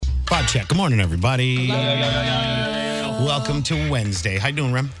check. Good morning, everybody. Welcome to Wednesday. How you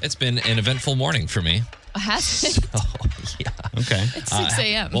doing, Rem? It's been an eventful morning for me. Has it? So, yeah. Okay. It's 6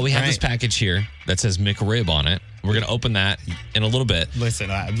 a.m. Well, we have this package here that says McRib on it. We're going to open that in a little bit. Listen,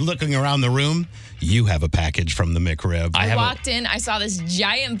 looking around the room, you have a package from the McRib. I walked in, I saw this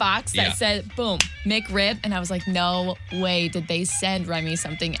giant box that said, boom, McRib. And I was like, no way did they send Remy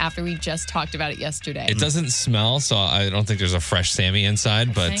something after we just talked about it yesterday. It doesn't smell, so I don't think there's a fresh Sammy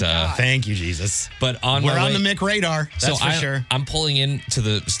inside. But Thank you, Jesus. But we're on the McRadar. That's for sure. I'm pulling into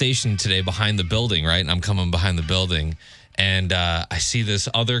the station today behind the building, right? And I'm coming behind the building, and I see this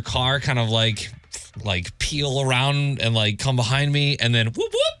other car kind of like peel around and like come behind me, and then whoop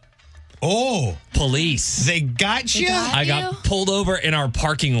whoop. Oh, police! They got you. I got pulled over in our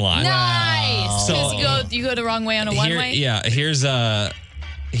parking lot. Nice. So you go the wrong way on a one-way. Yeah. Here's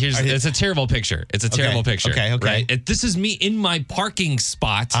it's a terrible picture. It's a terrible picture. Okay. Right? This is me in my parking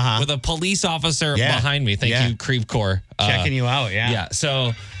spot with a police officer behind me. Thank you, Creve Corps. Checking you out. Yeah. Yeah.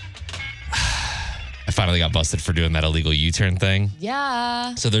 So I finally got busted for doing that illegal U-turn thing.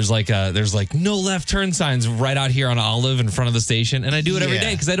 Yeah. So there's no left turn signs right out here on Olive in front of the station, and I do it every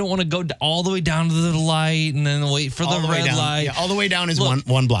day because I don't want to go all the way down to the light and then wait for the red light. Yeah, all the way down is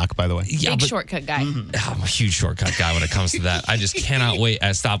one block, by the way. Yeah, Big shortcut guy. I'm a huge shortcut guy when it comes to that. I just cannot wait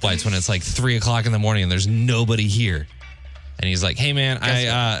at stoplights when it's like 3 o'clock in the morning and there's nobody here. And he's like, "Hey man,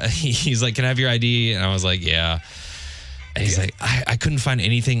 he's like, can I have your ID?" And I was like, "Yeah." And he's like, I couldn't find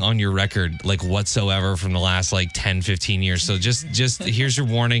anything on your record, like whatsoever from the last like 10, 15 years. So just here's your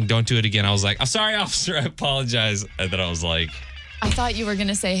warning. Don't do it again. I was like, I'm sorry, officer. I apologize. And then I was like, I thought you were going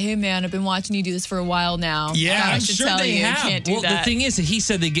to say, hey, man, I've been watching you do this for a while now. Yeah, I should tell you can't do that. The thing is, he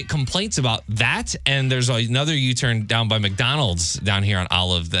said they get complaints about that, and there's another U-turn down by McDonald's down here on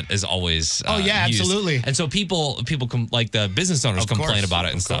Olive that is always used. Absolutely. And so people like the business owners complain about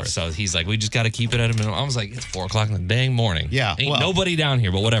it and stuff. So he's like, we just got to keep it at a minimum. I was like, it's 4 o'clock in the dang morning. Yeah. Ain't nobody down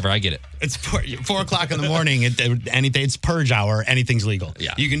here, but whatever, I get it. It's 4 o'clock in the morning. It's purge hour. Anything's legal.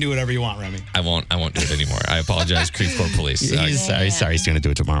 Yeah. You can do whatever you want, Remy. I won't do it anymore. I apologize, Creve Corps Police. He's sorry. He's going to do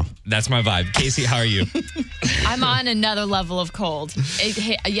it tomorrow. That's my vibe. Casey, how are you? I'm on another level of cold.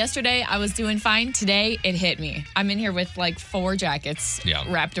 Yesterday, I was doing fine. Today, it hit me. I'm in here with like 4 jackets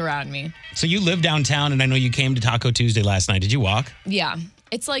wrapped around me. So you live downtown, and I know you came to Taco Tuesday last night. Did you walk? Yeah.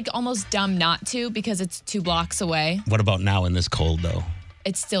 It's like almost dumb not to because it's 2 blocks away. What about now in this cold, though?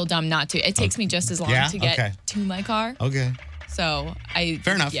 It's still dumb not to. It takes me just as long to get to my car. Okay. So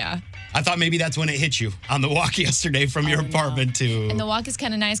Fair enough. Yeah. I thought maybe that's when it hit you on the walk yesterday from your apartment to... And the walk is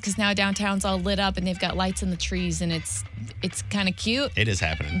kind of nice because now downtown's all lit up and they've got lights in the trees and it's kind of cute. It is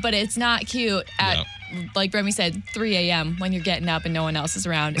happening. But it's not cute at, like Remy said, 3 a.m. when you're getting up and no one else is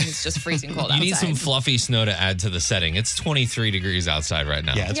around and it's just freezing cold outside. You need some fluffy snow to add to the setting. It's 23 degrees outside right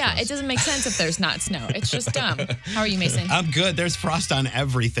now. Yeah, it doesn't make sense if there's not snow. It's just dumb. How are you, Mason? I'm good. There's frost on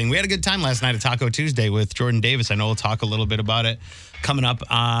everything. We had a good time last night at Taco Tuesday with Jordan Davis. I know we'll talk a little bit about it coming up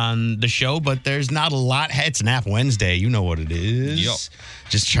on the show, but there's not a lot. It's Nap Wednesday. You know what it is. Yep.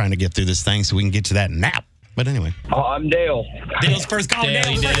 Just trying to get through this thing so we can get to that nap. But anyway. Oh, I'm Dale. Dale's first call. Dale,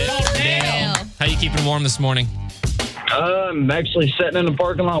 you did it. Dale. How you keeping warm this morning? I'm actually sitting in the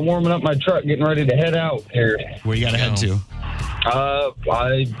parking lot warming up my truck, getting ready to head out here. Where you got to head to?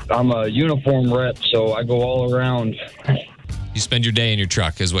 I'm a uniform rep, so I go all around. You spend your day in your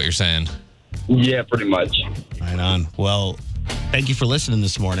truck, is what you're saying. Yeah, pretty much. Right on. Well, thank you for listening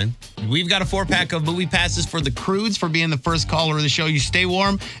this morning. We've got a 4-pack of movie passes for the Crudes for being the first caller of the show. You stay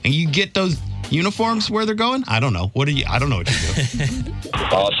warm and you get those uniforms where they're going. I don't know. I don't know what you do.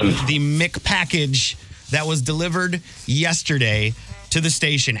 Awesome. The McPackage that was delivered yesterday to the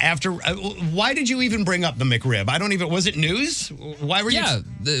station. After, why did you even bring up the McRib? Was it news? Why were you?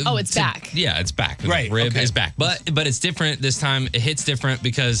 It's back. Yeah, it's back. The Right, McRib okay. is back. But it's different this time. It hits different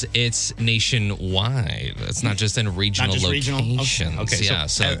because it's nationwide. It's not just in regional Not just locations. regional? Okay. Yeah,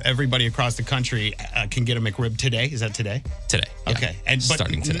 so everybody across the country can get a McRib today. Is that today? today. Yeah. Okay. But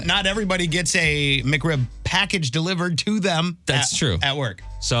starting today. not everybody gets a McRib package delivered to them. That's true. At work.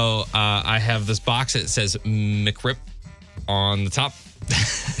 So I have this box that says McRib on the top.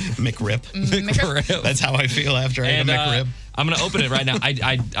 McRib. McRib. That's how I feel after I eat a McRib. I'm going to open it right now.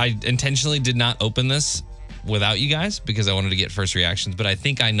 I intentionally did not open this without you guys because I wanted to get first reactions, but I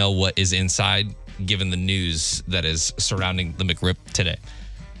think I know what is inside given the news that is surrounding the McRib today.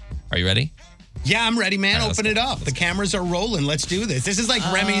 Are you ready? Yeah, I'm ready, man. All right, Open it up. The cameras are rolling. Let's do this. This is like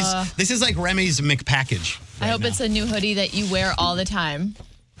Remy's McPackage. I hope it's a new hoodie that you wear all the time.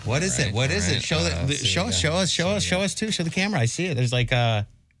 What is it? What is it? Show us too. Show the camera. I see it. There's like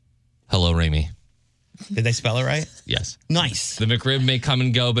Hello, Remy. Did they spell it right? Yes. Nice. The McRib may come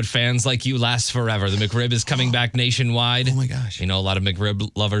and go, but fans like you last forever. The McRib is coming back nationwide. Oh, my gosh. You know, a lot of McRib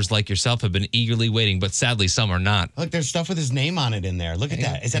lovers like yourself have been eagerly waiting, but sadly, some are not. Look, there's stuff with his name on it in there. Look at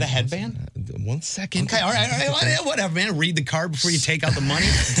that. Is that a headband? 1 second. Okay, all right. Whatever, man. Read the card before you take out the money.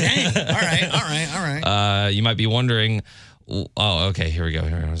 Dang. All right. You might be wondering, oh, okay, here we go.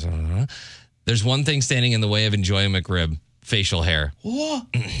 There's one thing standing in the way of enjoying McRib, facial hair. What?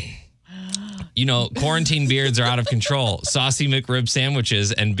 You know, quarantine beards are out of control. Saucy McRib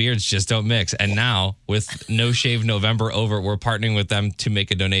sandwiches and beards just don't mix. And now, with No Shave November over, we're partnering with them to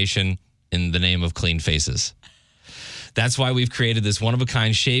make a donation in the name of clean faces. That's why we've created this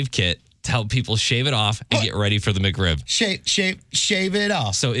one-of-a-kind shave kit to help people shave it off and get ready for the McRib. Shave it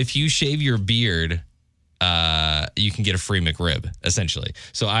off. So if you shave your beard, you can get a free McRib, essentially.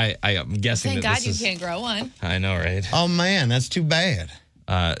 So I'm guessing Thank that God you can't grow one. I know, right? Oh, man, that's too bad.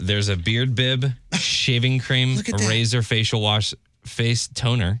 There's a beard bib, shaving cream, Look at a that. razor, facial wash, face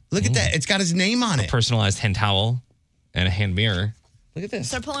toner. Look at that. It's got his name on it. Personalized hand towel, and a hand mirror. Look at this.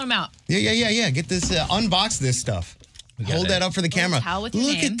 Start pulling them out. Yeah. Get this, unbox this stuff. Hold that up for the camera. towel with your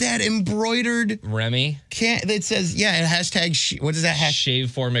Look name. at that embroidered. Remy, It says, hashtag, what is that? shave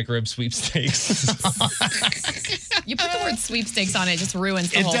for McRib sweepstakes. You put the word sweepstakes on it, just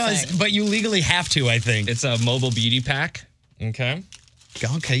ruins the It whole does, thing. but you legally have to, I think. It's a mobile beauty pack. Okay.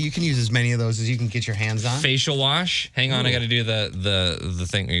 Okay, you can use as many of those as you can get your hands on. Facial wash. Hang on, I got to do the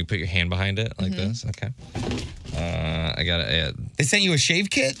thing where you put your hand behind it like this. Okay. I got a They sent you a shave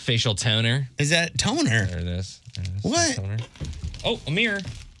kit? facial toner. Is that toner? There it is. What? Toner. Oh, a mirror.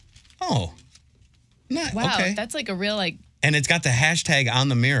 Oh. Not, Wow, okay. that's like a real And it's got the hashtag on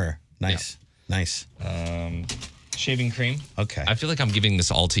the mirror. Nice. Shaving cream. Okay. I feel like I'm giving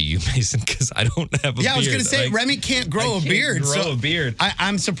this all to you, Mason, because I don't have a beard. Yeah, I was going to say, Like, Remy can't grow I a can't beard. grow a beard.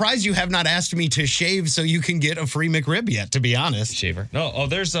 I'm surprised you have not asked me to shave so you can get a free McRib yet, to be honest. Shaver. No,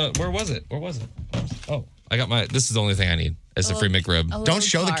 there's a, where was it? Oh, I got this is the only thing I need. It's a free McRib. Don't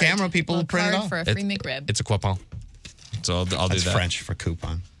show the camera, people will print it off. for a free McRib. It's a coupon. So I'll do That's that. French for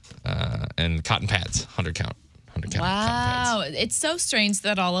coupon. And cotton pads, 100 count. 100 count Wow, cotton pads. it's so strange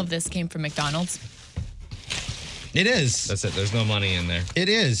that all of this came from McDonald's. It is. That's it. There's no money in there. It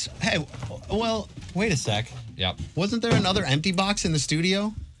is. Hey, well, wait a sec. Yep. Wasn't there another empty box in the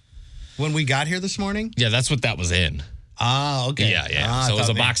studio when we got here this morning? Yeah, that's what that was in. Ah, okay. Yeah. Ah, So it was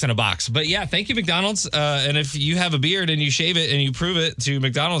a I thought box in a box. But yeah, thank you, McDonald's. And if you have a beard and you shave it and you prove it to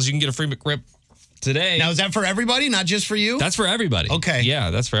McDonald's, you can get a free McRib today. Now, is that for everybody, not just for you? That's for everybody. Okay.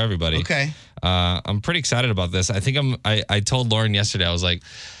 Yeah, that's for everybody. Okay. I'm pretty excited about this. I think I told Lauren yesterday, I was like,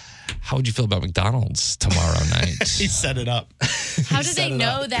 how would you feel about McDonald's tomorrow night? He set it up. How do they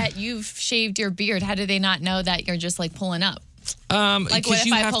know that you've shaved your beard? How do they not know that you're just like pulling up? Like, what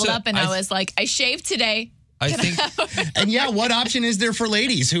if I pulled up and I was like, I shaved today? I think And yeah, what option is there for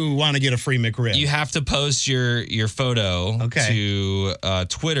ladies who want to get a free McRib? you have to post your photo to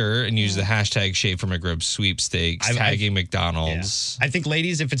Twitter and use the hashtag Shave for McRib sweepstakes, tagging McDonald's. I think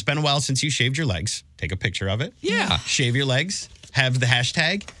ladies, if it's been a while since you shaved your legs, take a picture of it. Yeah. Shave your legs, have the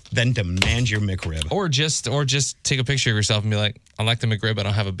hashtag, then demand your McRib. Or just take a picture of yourself and be like, I like the McRib, I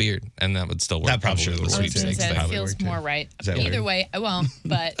don't have a beard. And that would still work. That probably with would the work, too. sweepstakes That thing. feels more right. that Either weird? way, I won't,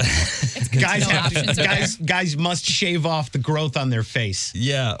 but it's good Guys, to know options are there. guys must shave off the growth on their face.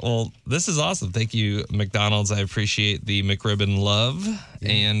 Yeah, well, this is awesome. Thank you, McDonald's. I appreciate the McRib and love.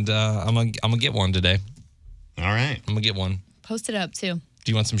 And I'm gonna get one today. All right. I'm gonna get one. Post it up too.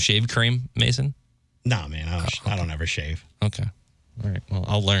 Do you want some shave cream, Mason? No, man, I don't ever shave. Okay. All right. Well,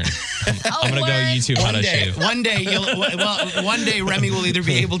 I'll learn. I'm gonna go YouTube how to shave. One day Remy will either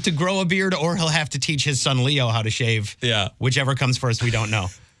be able to grow a beard or he'll have to teach his son Leo how to shave. Yeah. Whichever comes first, we don't know.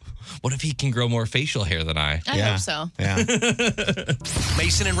 What if he can grow more facial hair than I? I hope so. Yeah.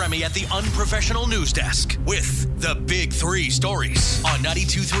 Mason and Remy at the unprofessional news desk with the big three stories on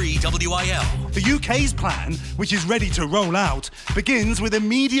 92.3 WIL. The UK's plan, which is ready to roll out, begins with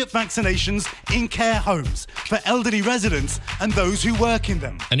immediate vaccinations in care homes for elderly residents and those who work in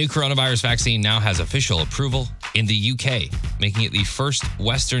them. A new coronavirus vaccine now has official approval in the UK, making it the first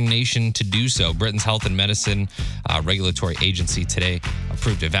Western nation to do so. Britain's Health and Medicine Regulatory Agency today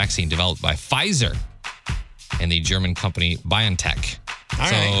approved a vaccine developed by Pfizer and the German company BioNTech.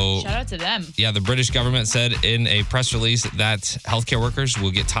 All Shout out to them. Yeah, the British government said in a press release that healthcare workers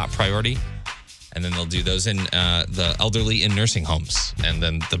will get top priority And then they'll do those in the elderly in nursing homes, and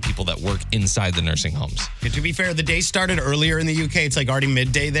then the people that work inside the nursing homes. To be fair, the day started earlier in the UK. It's like already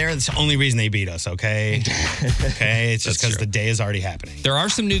midday there. That's the only reason they beat us, okay? Okay, it's just because the day is already happening. There are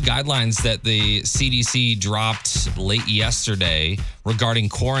some new guidelines that the CDC dropped late yesterday regarding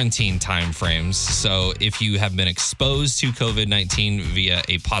quarantine timeframes. So if you have been exposed to COVID-19 via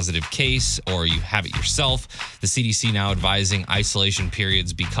a positive case or you have it yourself, the CDC now advising isolation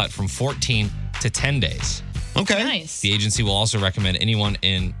periods be cut from 14 to 10 days. Okay. Nice. The agency will also recommend anyone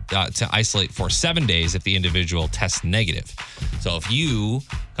to isolate for 7 days if the individual tests negative. So if you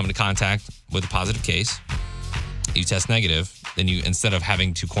come into contact with a positive case, you test negative, then you, instead of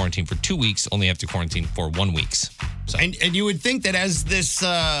having to quarantine for 2 weeks, only have to quarantine for 1 week. So. And you would think that as this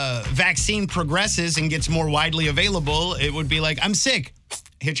vaccine progresses and gets more widely available, it would be like, I'm sick.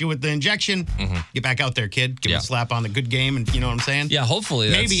 Hit you with the injection. Get back out there, kid. Give a slap on the good game. And you know what I'm saying? Yeah,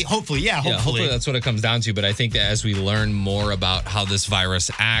 hopefully. Hopefully that's what it comes down to. But I think that as we learn more about how this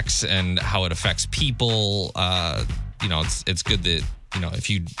virus acts and how it affects people, it's good that, if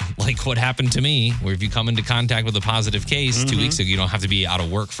you, like what happened to me, where if you come into contact with a positive case 2 weeks ago, you don't have to be out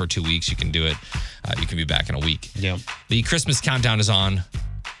of work for 2 weeks. You can do it. You can be back in a week. Yeah. The Christmas countdown is on.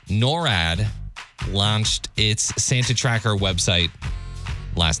 NORAD launched its Santa Tracker website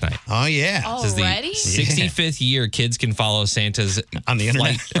last night. Oh, yeah. Already? This is the 65th year kids can follow Santa's on the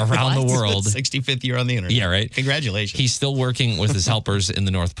internet flight around the world. 65th year on the internet. Yeah, right? Congratulations. He's still working with his helpers in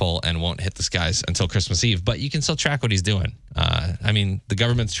the North Pole and won't hit the skies until Christmas Eve, but you can still track what he's doing. The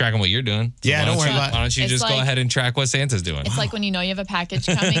government's tracking what you're doing. So don't worry about it. Why don't you just go ahead and track what Santa's doing? It's like when you know you have a package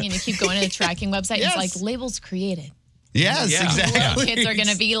coming and you keep going to the tracking website. Yes. It's like labels created. Yes, Yeah. exactly. Kids are going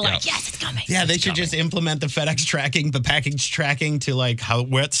to be like, yes, it's coming. Yeah, they should just implement the FedEx tracking, the package tracking to like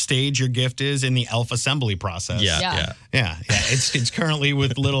what stage your gift is in the elf assembly process. Yeah. It's currently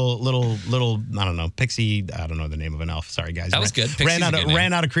with little I don't know, Pixie. I don't know the name of an elf. Sorry guys. That was good. Pixie's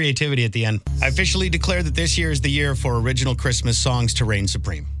Ran out of creativity at the end. I officially declare that this year is the year for original Christmas songs to reign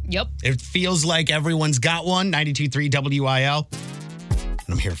supreme. Yep. It feels like everyone's got one. 92.3 WIL.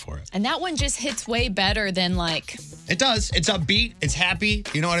 And I'm here for it. And that one just hits way better than like. It does. It's upbeat. It's happy.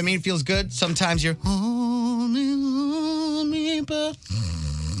 You know what I mean? It feels good. Sometimes you're.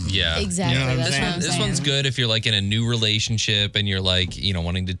 Yeah. Exactly. You know what I'm That's saying? what I'm This saying. one's good if you're like in a new relationship and you're like,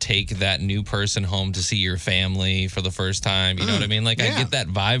 wanting to take that new person home to see your family for the first time. You know what I mean? Like, I get that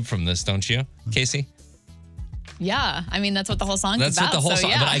vibe from this, don't you, Casey? Yeah. I mean, that's what the whole song's That's about. what the whole so,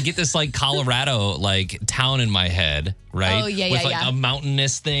 song. yeah. But I get this like Colorado like town in my head, right? Oh, yeah, with yeah, like yeah. a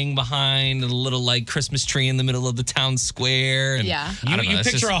mountainous thing behind, and a little like Christmas tree in the middle of the town square. And Yeah. I don't know, You it's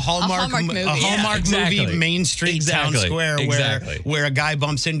picture just- a Hallmark movie. Yeah, exactly. movie, Main Street Town Exactly. Square, Exactly. where a guy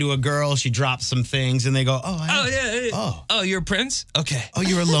bumps into a girl, she drops some things, and they go, Oh, you're a prince? Okay. Oh,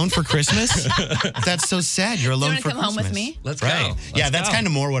 you're alone for Christmas? That's so sad. You're Do you alone want for to come Christmas. home with me? Let's Right. go. Yeah, Let's that's go. kind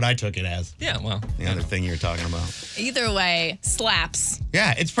of more what I took it as. Yeah, well. The other thing you're talking about. Either way, slaps.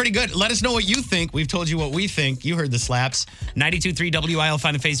 Yeah, it's pretty good. Let us know what you think. We've told you what we think. You heard the slaps. 92.3 WIL.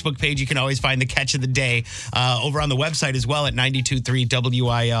 Find the Facebook page. You can always find the catch of the day over on the website as well at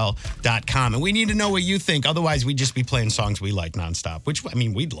 923WIL.com. And we need to know what you think. Otherwise, we'd just be playing songs we like nonstop, which, I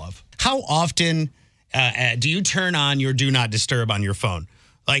mean, we'd love. How often do you turn on your Do Not Disturb on your phone?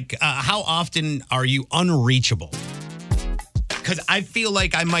 Like, how often are you unreachable? Because I feel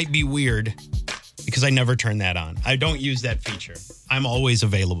like I might be weird because I never turn that on. I don't use that feature. I'm always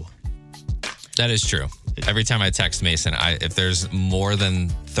available. That is true. Every time I text Mason, if there's more than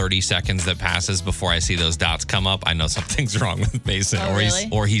 30 seconds that passes before I see those dots come up, I know something's wrong with Mason, Oh, really?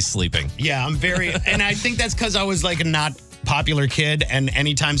 or he's sleeping. Yeah, I'm very, and I think that's because I was like a not popular kid, and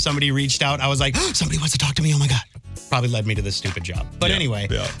anytime somebody reached out, I was like, oh, somebody wants to talk to me. Oh my God. Probably led me to this stupid job. But Yeah, anyway,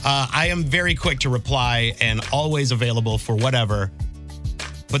 yeah. I am very quick to reply and always available for whatever.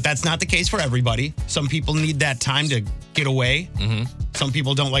 But that's not the case for everybody. Some people need that time to get away. Mm-hmm. Some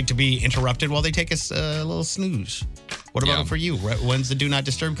people don't like to be interrupted while they take a little snooze. What about Yeah. for you? When's the Do Not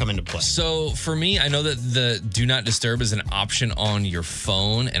Disturb come into play? So for me, I know that the Do Not Disturb is an option on your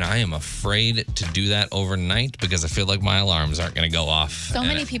phone, and I am afraid to do that overnight because I feel like my alarms aren't going to go off. So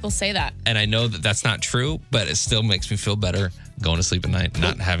many people say that. And I know that that's not true, but it still makes me feel better going to sleep at night,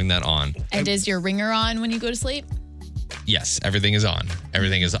 not having that on. And is your ringer on when you go to sleep? Yes, everything is on.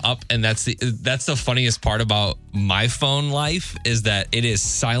 Everything is up, and that's the funniest part about my phone life is that it is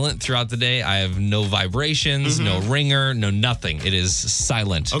silent throughout the day. I have no vibrations, no ringer, no nothing. It is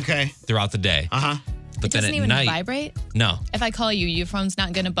silent. Okay. Throughout the day. Uh-huh. But It then doesn't at even night, vibrate? no, If I call you, your phone's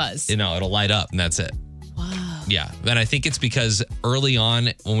not going to buzz. it'll light up, and that's it. Wow. Yeah, and I think it's because early on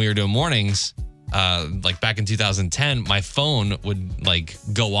when we were doing mornings, like back in 2010, my phone would like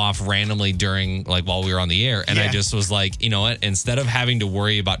go off randomly during like while we were on the air. And I just was like, you know what? Instead of having to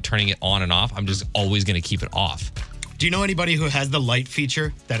worry about turning it on and off, I'm just always going to keep it off. Do you know anybody who has the light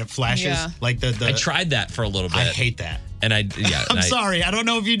feature that it flashes? Yeah. Like the I tried that for a little bit. I hate that. And I'm sorry. I don't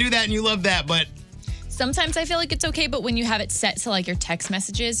know if you do that and you love that, but Sometimes I feel like it's okay, but when you have it set to like your text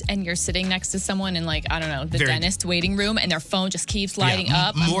messages and you're sitting next to someone in like, I don't know, the dentist waiting room and their phone just keeps lighting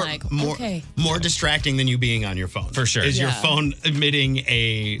up, I'm like, okay. More distracting than you being on your phone. For sure. Is your phone emitting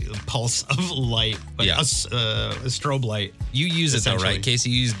a pulse of light, a strobe light. You use it though, right?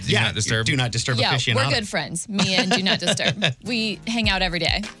 Casey, you use Do Not Disturb? Do Not Disturb Yeah, aficionado. we're good friends. Me and Do Not Disturb. We hang out every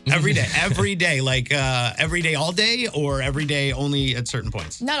day. Every day. Every day. Like every day all day or every day only at certain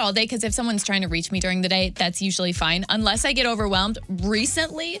points? Not all day, because if someone's trying to reach me during the day, that's usually fine. Unless I get overwhelmed.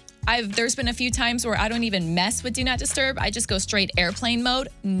 Recently, there's been a few times where I don't even mess with Do Not Disturb. I just go straight airplane mode.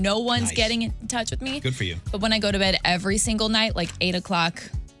 No one's getting in touch with me. Good for you. But when I go to bed every single night, like 8 o'clock,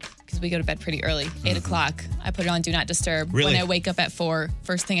 because we go to bed pretty early, 8 o'clock, I put it on Do Not Disturb. Really? When I wake up at 4,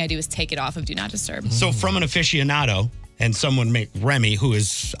 first thing I do is take it off of Do Not Disturb. So from an aficionado and someone Remy, who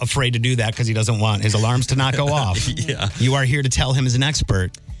is afraid to do that because he doesn't want his alarms to not go off. You are here to tell him as an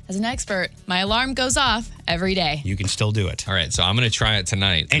expert. As an expert, my alarm goes off every day. You can still do it. All right, so I'm going to try it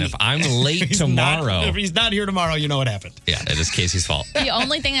tonight. And if I'm late tomorrow. If he's not here tomorrow, you know what happened. Yeah, it is Casey's fault. The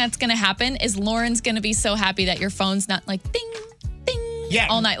only thing that's going to happen is Lauren's going to be so happy that your phone's not like ding, ding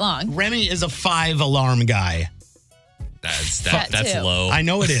all night long. Remy is a 5 alarm guy. That's low. I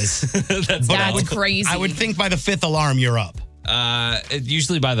know it is. That's crazy. I would think by the 5th alarm, you're up.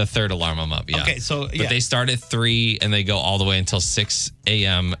 Usually by the 3rd alarm, I'm up. Yeah. Okay, so But they start at 3 and they go all the way until 6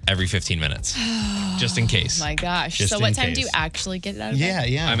 a.m. every 15 minutes, just in case. My gosh. Just so in what time case. do you actually get out of bed?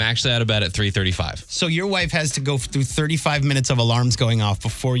 Yeah. I'm actually out of bed at 3:35. So your wife has to go through 35 minutes of alarms going off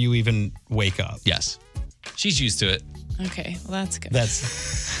before you even wake up. Yes. She's used to it. Okay, well, that's good.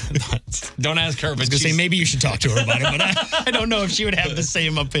 Don't ask her, I but was going to say, maybe you should talk to her about it, but I don't know if she would have the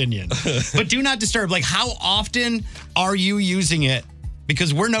same opinion. But Do Not Disturb, like how often are you using it?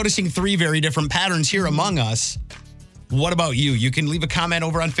 Because we're noticing 3 very different patterns here among us. What about you? You can leave a comment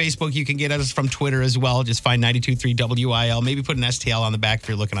over on Facebook. You can get us from Twitter as well. Just find 92.3 WIL. Maybe put an STL on the back if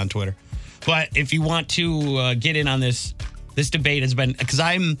you're looking on Twitter. But if you want to get in on this debate has been, because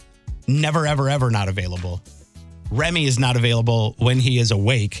I'm never, ever, ever not available. Remy is not available when he is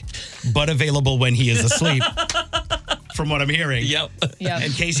awake, but available when he is asleep, from what I'm hearing. Yep.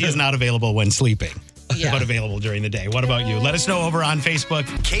 And Casey is not available when sleeping, Yeah. but available during the day. What about you? Let us know over on Facebook.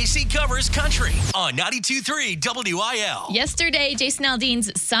 Casey covers country on 92.3 WIL. Yesterday, Jason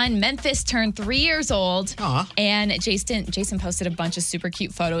Aldean's son, Memphis, turned 3 years old. Aw. And Jason posted a bunch of super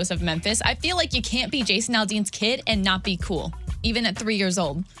cute photos of Memphis. I feel like you can't be Jason Aldean's kid and not be cool, even at 3 years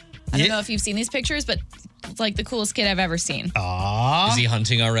old. I don't know if you've seen these pictures, but it's like the coolest kid I've ever seen. Is he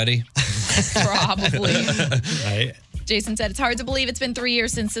hunting already? Probably. Right. Jason said, it's hard to believe it's been 3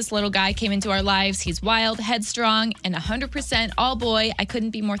 years since this little guy came into our lives. He's wild, headstrong, and 100% all boy. I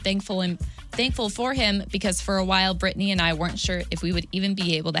couldn't be more thankful for him because for a while, Brittany and I weren't sure if we would even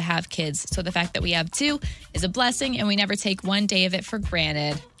be able to have kids. So the fact that we have 2 is a blessing, and we never take one day of it for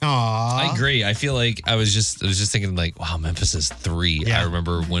granted. Aww. I agree. I feel like I was just thinking like, wow, Memphis is 3. Yeah. I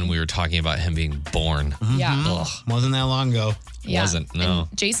remember when we were talking about him being born. Yeah. Ugh. Wasn't that long ago. Yeah. Wasn't, no.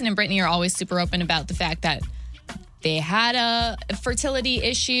 And Jason and Brittany are always super open about the fact that they had a fertility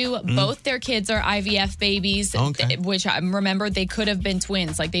issue. Both their kids are IVF babies, Okay. which I remember they could have been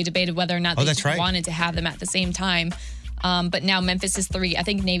twins. Like they debated whether or not they that's right. wanted to have them at the same time. But now Memphis is 3. I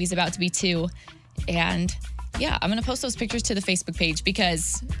think Navy's about to be 2. And yeah, I'm going to post those pictures to the Facebook page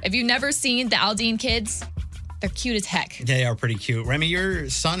because if you've never seen the Aldean kids, they're cute as heck. They are pretty cute. Remy,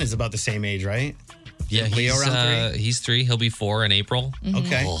 your son is about the same age, right? Yeah, Leo around 3? He's 3. He'll be 4 in April.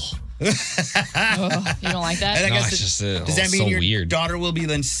 Okay. Oh, You don't like that? And I No, guess it's just, does that mean so your weird. daughter will be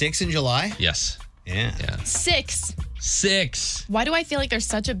then 6 in July? yes. Yeah. 6. 6. Why do I feel like there's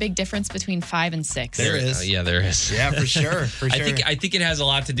such a big difference between 5 and 6? There is. Yeah, there is. Yeah, for sure. For sure. I think it has a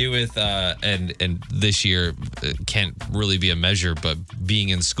lot to do with and this year can't really be a measure, but being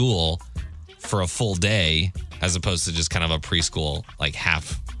in school for a full day as opposed to just kind of a preschool like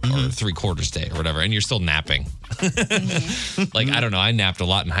half or 3/4 day or whatever, and you're still napping. Like I don't know, I napped a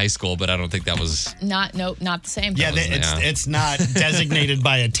lot in high school, but I don't think that was Not the same. Yeah, it's not designated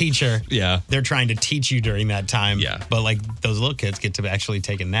by a teacher. Yeah. They're trying to teach you during that time. Yeah. But like those little kids get to actually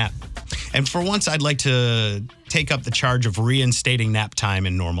take a nap. And for once, I'd like to take up the charge of reinstating nap time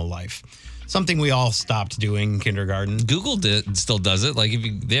in normal life. something we all stopped doing in kindergarten. Google still does it. Like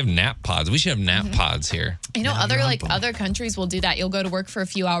they have nap pods. We should have nap pods here. You know, other countries will do that. You'll go to work for a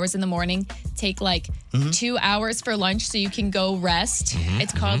few hours in the morning, take 2 hours for lunch so you can go rest.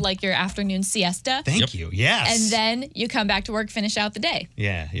 It's called like your afternoon siesta. Thank you. Yes. And then you come back to work, finish out the day.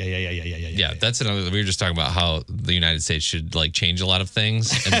 Yeah, that's another. We were just talking about how the United States should like change a lot of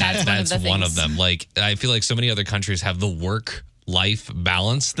things, and that's one of them. Like I feel like so many other countries have the work-life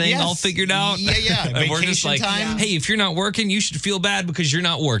balance thing all figured out. Yeah. And we're just like, hey, if you're not working, you should feel bad because you're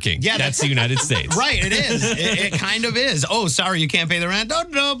not working. Yeah, that's the United States. Right, it is. It kind of is. Oh, sorry, you can't pay the rent.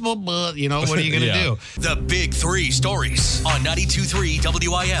 Oh, you know, what are you going to do? The Big Three Stories on 92.3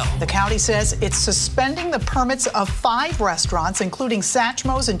 WIL. The county says it's suspending the permits of 5 restaurants, including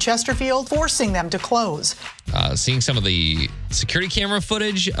Satchmo's in Chesterfield, forcing them to close. Seeing some of the security camera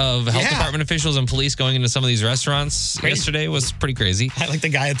footage of health department officials and police going into some of these restaurants yesterday was pretty crazy. I like the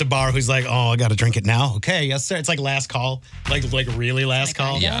guy at the bar who's like, oh, I got to drink it now. Okay, yes, sir. It's like last call. Like really last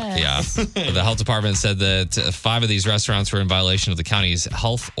call. Yeah. The health department said that 5 of these restaurants were in violation of the county's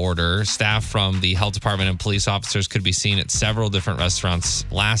health order. Staff from the health department and police officers could be seen at several different restaurants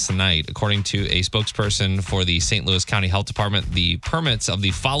last night. According to a spokesperson for the St. Louis County Health Department, the permits of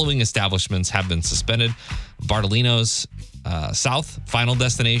the following establishments have been suspended: Bartolino's South, Final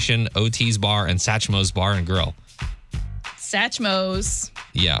Destination, OT's Bar, and Satchmo's Bar and Grill. Satchmo's.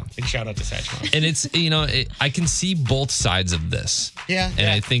 Yeah. Big shout out to Satchmo's. And it's, I can see both sides of this. Yeah. And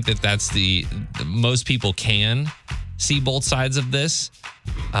I think that's most people can see both sides of this,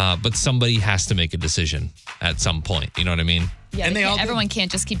 but somebody has to make a decision at some point. You know what I mean? Yeah, and everyone can't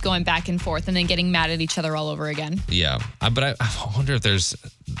just keep going back and forth and then getting mad at each other all over again. Yeah. But I wonder if there's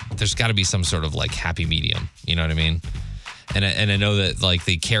got to be some sort of like happy medium. You know what I mean? And I know that like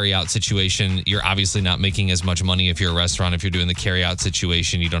the carry out situation, you're obviously not making as much money if you're a restaurant. If you're doing the carry out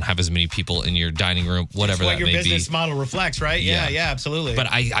situation, you don't have as many people in your dining room, whatever that may be. What your business model reflects, right? Yeah, absolutely. But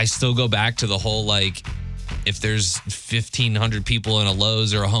I still go back to the whole like, if there's 1,500 people in a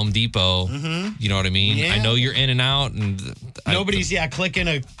Lowe's or a Home Depot, you know what I mean? Yeah. I know you're in and out, and nobody's clicking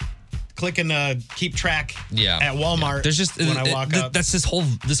a keep track at Walmart. Yeah. There's just when I walk up. That's this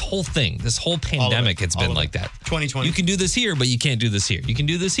whole thing, this whole pandemic. It's been like that. 2020. You can do this here, but you can't do this here. You can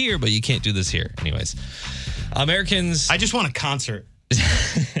do this here, but you can't do this here. Anyways, Americans. I just want a concert.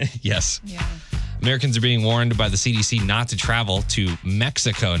 Yes. Yeah. Americans are being warned by the CDC not to travel to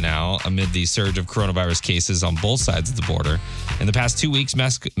Mexico now amid the surge of coronavirus cases on both sides of the border. In the past 2 weeks,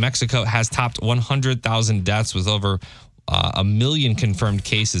 Mexico has topped 100,000 deaths with over 1 million confirmed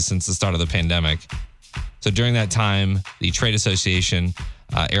cases since the start of the pandemic. So during that time, the trade association,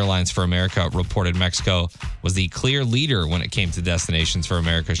 Airlines for America, reported Mexico was the clear leader when it came to destinations for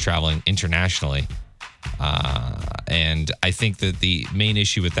Americans traveling internationally. And I think that the main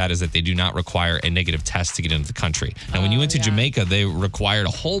issue with that is that they do not require a negative test to get into the country. Now, when you went to Jamaica, they required a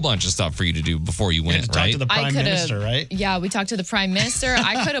whole bunch of stuff for you to do before you went, right? Talk to the Prime Minister, right? Yeah, we talked to the Prime Minister.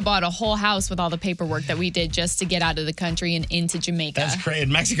 I could have bought a whole house with all the paperwork that we did just to get out of the country and into Jamaica. That's great.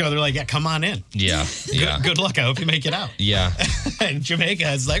 In Mexico, they're like, come on in. Yeah. Good luck. I hope you make it out. Yeah. And Jamaica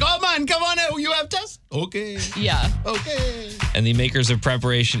is like, oh, man, come on in. You have tests? Okay. Yeah. Okay. And the makers of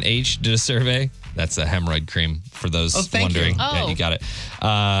Preparation H did a survey. That's a hemorrhoid cream for those wondering. Yeah, you got it.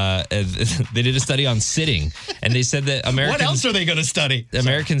 They did a study on sitting, and they said that Americans. What else are they going to study?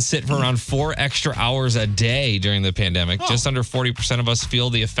 Americans sit for around 4 extra hours a day during the pandemic. Just under 40% of us feel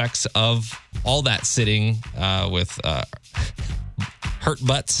the effects of all that sitting with hurt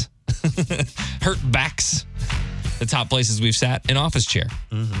butts, hurt backs. The top places we've sat: an office chair,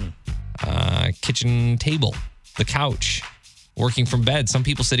 kitchen table, the couch, working from bed. Some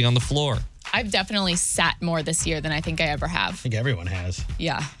people sitting on the floor. I've definitely sat more this year than I think I ever have. I think everyone has.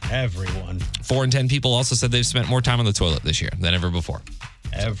 Yeah. Everyone. 4 in 10 people also said they've spent more time on the toilet this year than ever before.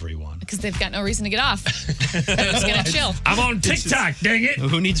 Everyone. Because they've got no reason to get off. They're just going to chill. I'm on TikTok, dang it.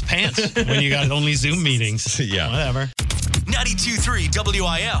 Who needs pants when you got only Zoom meetings? Yeah. Whatever. 92.3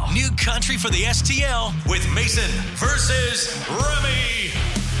 WIL. New country for the STL with Mason versus Remy.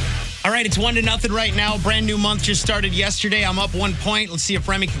 All right, it's 1-0 right now. Brand new month just started yesterday. I'm up 1 point. Let's see if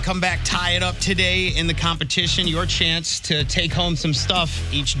Remy can come back, tie it up today in the competition. Your chance to take home some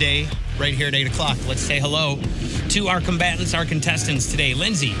stuff each day right here at 8 o'clock. Let's say hello to our combatants, our contestants today.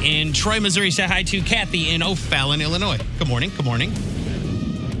 Lindsay in Troy, Missouri. Say hi to Kathy in O'Fallon, Illinois. Good morning. Good morning.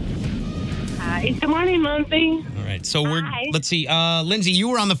 Hi. Good morning, Lindsay. All right, so let's see. Lindsay, you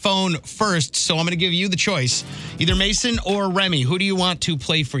were on the phone first, so I'm going to give you the choice. Either Mason or Remy. Who do you want to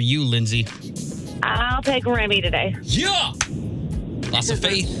play for you, Lindsay? I'll take Remy today. Yeah! Lots of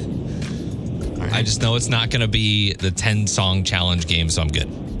faith. Right. I just know it's not going to be the 10-song challenge game, so I'm good.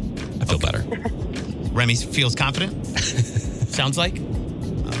 I feel better. Remy feels confident. Sounds like.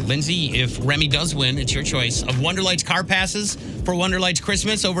 Lindsay, if Remy does win, it's your choice of Wonderlight's car passes for Wonderlight's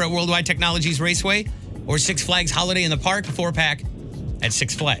Christmas over at Worldwide Technologies Raceway or Six Flags Holiday in the Park, a 4-pack at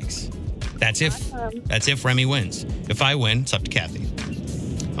Six Flags. That's if Remy wins. If I win, it's up to Kathy.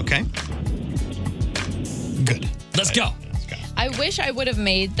 Okay? Good. Let's go. I wish I would have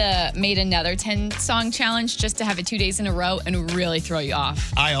made another 10-song challenge just to have it 2 days in a row and really throw you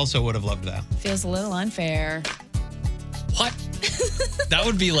off. I also would have loved that. Feels a little unfair. What? That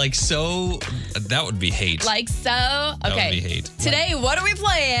would be like so. That would be hate. Like so? Okay. That would be hate. Today, what are we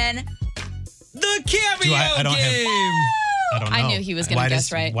playing? The cameo I don't game. I don't know. I knew he was going to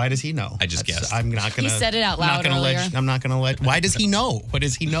guess right. Why does he know? I just guessed. I'm not going to. He said it out loud earlier. I'm not going to let. Why does he know? What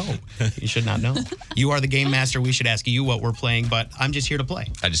does he know? You should not know. You are the game master. We should ask you what we're playing, but I'm just here to play.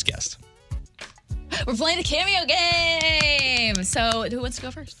 I just guessed. We're playing the cameo game. So who wants to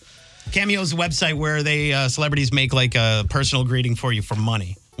go first? Cameo's a website where they celebrities make like a personal greeting for you for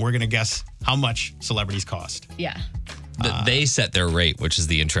money. We're going to guess how much celebrities cost. Yeah. They set their rate, which is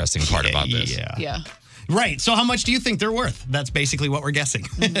the interesting part about this. Yeah. Right. So how much do you think they're worth? That's basically what we're guessing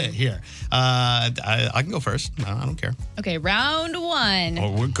here. I can go first. No, I don't care. Okay, round one.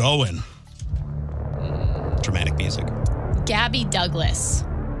 Oh, we're going. Dramatic music. Gabby Douglas.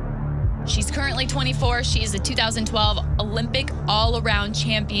 She's currently 24. She's a 2012 Olympic all-around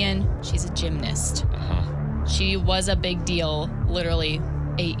champion. She's a gymnast. She was a big deal literally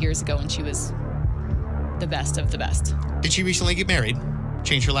 8 years ago when she was the best of the best. Did she recently get married?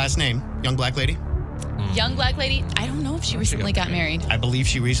 Change her last name? Young black lady? Young black lady. I don't know if she recently got married. I believe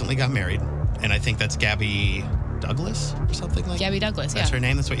she recently got married. And I think that's Gabby Douglas or something like that. Gabby Douglas, That's her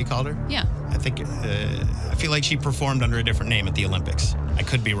name? That's what you called her? Yeah. I think, I feel like she performed under a different name at the Olympics. I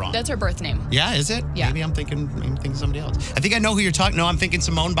could be wrong. That's her birth name. Yeah, is it? Yeah. Maybe I'm thinking somebody else. I think I know who you're talking. No, I'm thinking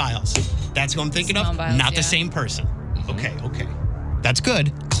Simone Biles. That's who I'm thinking Simone of. Biles, Not yeah. the same person. Okay. That's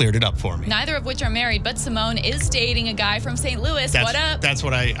good. Cleared it up for me. Neither of which are married, but Simone is dating a guy from St. Louis. What up? That's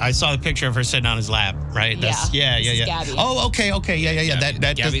what I saw the picture of her sitting on his lap, right? This is Gabby. Oh, okay. Yeah.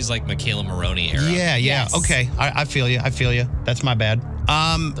 That Gabby's like Michaela Maroney era. Yeah. Yes. Okay. I feel you. That's my bad.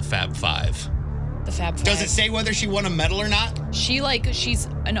 The Fab Five. The Fab Five. Does it say whether she won a medal or not? She's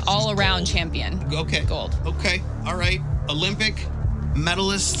an all-around champion. Okay. Gold. Okay. All right. Olympic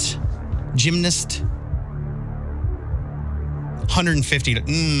medalist, gymnast.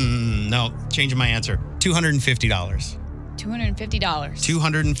 $150. No, changing my answer. $250. $250.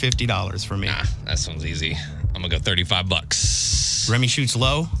 $250 for me. Nah, that one's easy. I'm gonna go $35. Remy shoots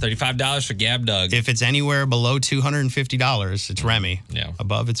low. $35 for Gab Doug. If it's anywhere below $250, it's Remy. Yeah.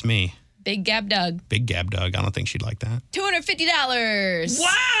 Above, it's me. Big Gab Doug. Big Gab Doug. I don't think she'd like that. $250.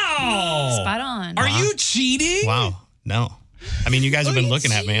 Wow! Spot on. Are you cheating? Wow. No. I mean, you guys have been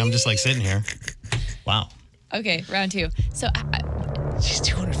looking at me. I'm just like sitting here. Wow. Okay, round two. So She's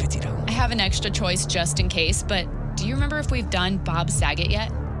 $250. I have an extra choice just in case, but do you remember if we've done Bob Saget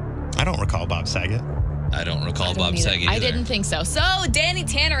yet? I don't recall Bob Saget. I don't recall I don't Bob either. Saget either. I didn't think so. So Danny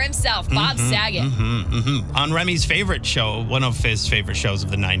Tanner himself, Bob Saget. On Remy's favorite show, one of his favorite shows of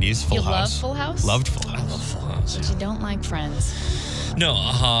the 90s, Full You House. love Full House? Loved Full House. I love Full House. But you don't like Friends. No,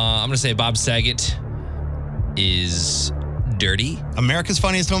 I'm gonna say Bob Saget is dirty. America's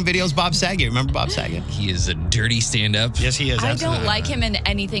Funniest Home Videos, Bob Saget. Remember Bob Saget? He is a dirty stand-up. Yes, he is. I Absolutely. don't like him in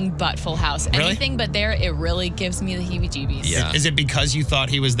anything but Full House. Really? Anything but there, it really gives me the heebie-jeebies. Yeah. Is it because you thought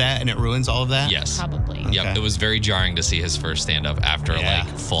he was that and it ruins all of that? Yes. Probably. Yeah, Okay. it was very jarring to see his first stand-up after Yeah.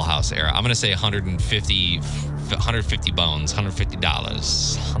 like Full House era. I'm gonna say $150 bones,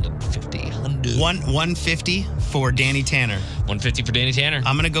 $150, 150 for Danny Tanner. 150 for Danny Tanner.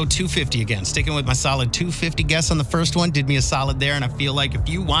 I'm going to go 250 again. Sticking with my solid 250 guess on the first one. Did me a solid there. And I feel like if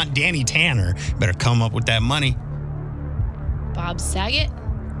you want Danny Tanner, better come up with that money. Bob Saget,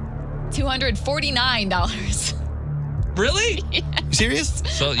 $249. Really? Serious?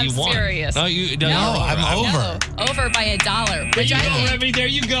 So you I'm won. serious. No, you No, I'm over. No, over by $1. Which I think, Remy, there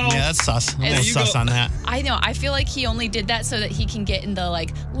you go. Yeah, that's sus. I'm a There little you sus go. on that. I know. I feel like he only did that so that he can get in the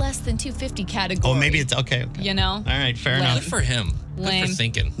like less than 250 category. Oh, maybe it's okay. You know? All right, fair Lame. enough. Good for him. Good Lame. for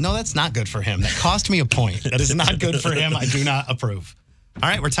thinking. No, that's not good for him. That cost me a point. That is not good for him. I do not approve. All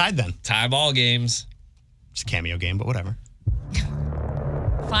right, we're tied then. Tie ball games. It's a cameo game, but whatever.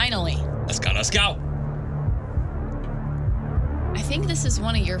 Finally. Let's go. Let's go. I think this is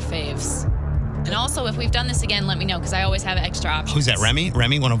one of your faves. And also, if we've done this again, let me know because I always have extra options. Who's that, Remy?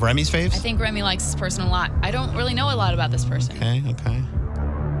 Remy, one of Remy's faves? I think Remy likes this person a lot. I don't really know a lot about this person. Okay.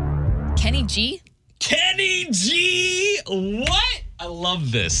 Kenny G? Kenny G. What? I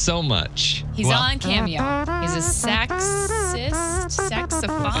love this so much. He's Well- on Cameo. He's a saxist.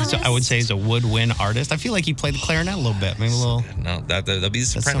 saxophonist. So I would say he's a woodwind artist. I feel like he played the clarinet a little bit. Maybe a little. No, that'll be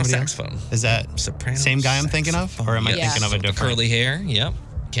soprano saxophone. Is that Soprano same guy I'm thinking of? Or am I thinking of a different? Curly hair, yep.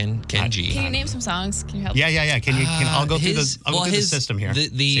 Ken G. Can you name some songs? Can you help? Yeah. Can you? I'll go through the. I'll go through the system here.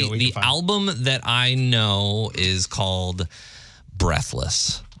 The album that I know is called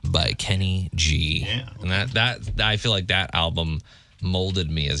 "Breathless" by Kenny G. Yeah. And that I feel like that album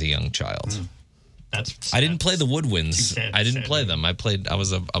molded me as a young child. I didn't play the woodwinds. I didn't play them. I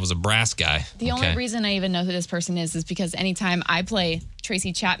was a brass guy. The only reason I even know who this person is because anytime I play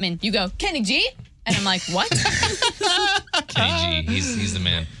Tracy Chapman, you go, Kenny G? And I'm like, what? Kenny G. He's the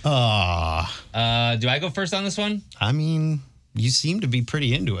man. Do I go first on this one? I mean, you seem to be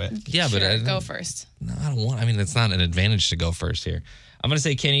pretty into it. Yeah, sure, but go first. No, I don't want. I mean, it's not an advantage to go first here. I'm gonna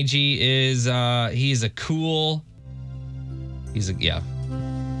say Kenny G is he's a cool. Yep.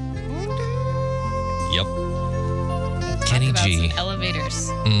 Kenny Talk about G. some elevators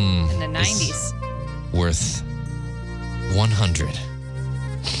in the 90s. Worth $125.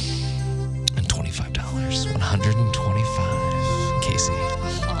 $125. Casey.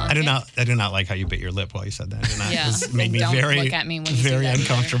 I do not like how you bit your lip while you said that. Yeah. This made me Don't very, look at me when you very do that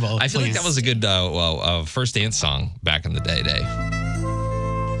uncomfortable. I feel like that was a good first dance song back in the day.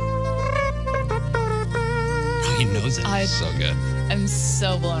 Oh, he knows it. So good. I'm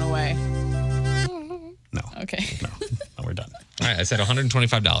so blown away. No. Okay. No, we're done. All right, I said $125.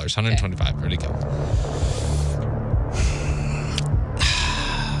 $125. Ready to go.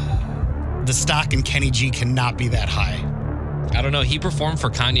 The stock in Kenny G cannot be that high. I don't know. He performed for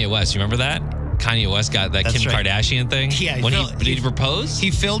Kanye West. You remember that? Kanye West got that Kim Kardashian thing? Yeah. Did he propose? He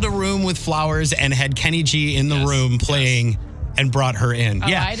filled a room with flowers and had Kenny G in the room playing and brought her in. Oh,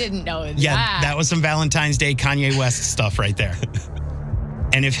 yeah. I didn't know that. Yeah, that was some Valentine's Day Kanye West stuff right there.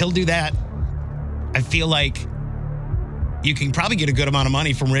 And if he'll do that, I feel like you can probably get a good amount of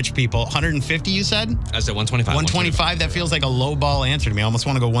money from rich people. 150, you said? I said 125. 125, that feels like a low ball answer to me. I almost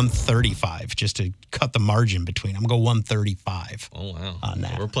want to go 135 just to cut the margin between. I'm going to go 135. Oh, wow. On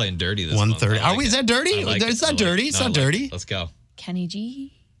that. We're playing dirty this 130. month. Are we? Is that dirty? It's not dirty. It's not dirty. Let's go. Kenny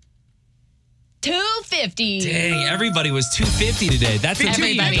G. 250. Dang, everybody was 250 today. That's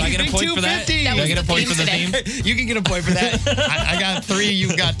Everybody. Do I get a point for that? Do I get a point for the theme? You can get a point for that. I got 3.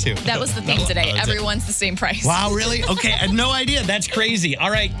 You got 2. That was the theme today. Everyone's the same price. Wow, really? Okay, I had no idea. That's crazy.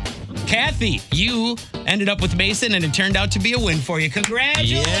 All right, Kathy, you ended up with Mason, and it turned out to be a win for you.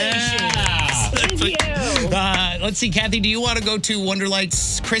 Congratulations. Yeah. Thank you. Let's see, Kathy, do you want to go to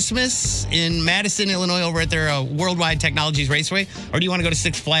Wonderlight's Christmas in Madison, Illinois, over at their Worldwide Technologies Raceway? Or do you want to go to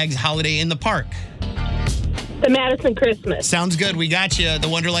Six Flags Holiday in the Park? The Madison Christmas. Sounds good. We got you the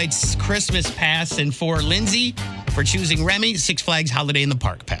Wonderlight's Christmas pass. And for Lindsay, for choosing Remy, Six Flags Holiday in the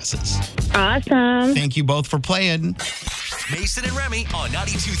Park passes. Awesome. Thank you both for playing. Mason and Remy on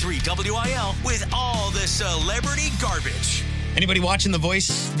 92.3 WIL with all the celebrity garbage. Anybody watching The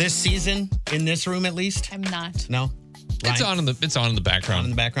Voice this season, in this room at least? I'm not. No? It's Ryan? on in the background. On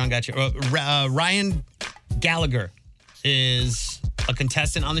in the background, got you. Ryan Gallagher is a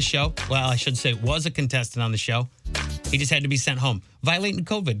contestant on the show. Well, I should say was a contestant on the show. He just had to be sent home, violating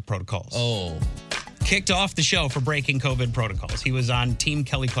COVID protocols. Oh. Kicked off the show for breaking COVID protocols. He was on Team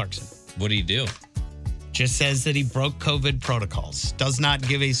Kelly Clarkson. What do you do? Just says that he broke COVID protocols. Does not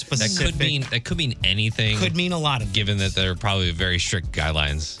give a specific. That could mean anything. Could mean a lot of given that there are probably very strict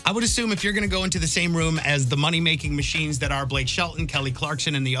guidelines. I would assume if you're going to go into the same room as the money-making machines that are Blake Shelton, Kelly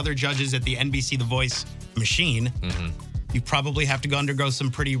Clarkson, and the other judges at the NBC The Voice machine, you probably have to go undergo some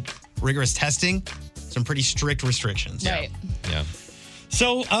pretty rigorous testing, some pretty strict restrictions. Right. Yeah.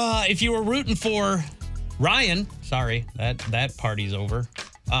 So if you were rooting for Ryan, sorry, that party's over.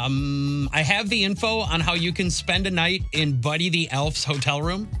 I have the info on how you can spend a night in Buddy the Elf's hotel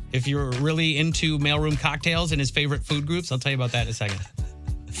room. If you're really into mailroom cocktails and his favorite food groups, I'll tell you about that in a second.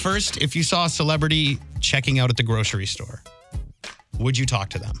 First, if you saw a celebrity checking out at the grocery store, would you talk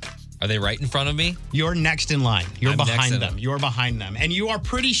to them? Are they right in front of me? You're next in line. You're I'm behind next them. You're behind them. And you are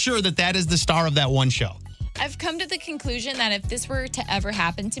pretty sure that that is the star of that one show. I've come to the conclusion that if this were to ever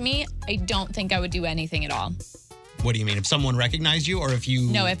happen to me, I don't think I would do anything at all. What do you mean? If someone recognized you, or if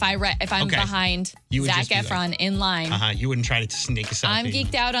you? No, if I'm Okay. behind You would Zac just be Efron in line, You wouldn't try to sneak a selfie. I'm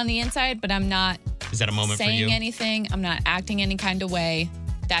geeked out on the inside, but I'm not Is that a moment for you? saying anything. I'm not acting any kind of way.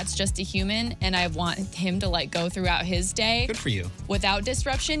 That's just a human, and I want him to like go throughout his day Good for you. without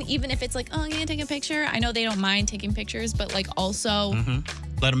disruption, even if it's like, oh, I'm gonna take a picture. I know they don't mind taking pictures, but like also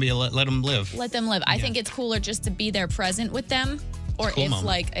Let them live. let them live. I think it's cooler just to be there present with them. Or Cool if moment.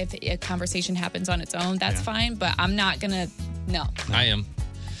 like if a conversation happens on its own, that's fine. But I'm not gonna. No. I am.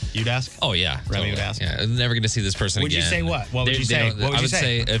 You'd ask? Oh, yeah. Remy totally. would ask? Yeah, I'm never going to see this person Would again. you say what? What would you say? What would I you would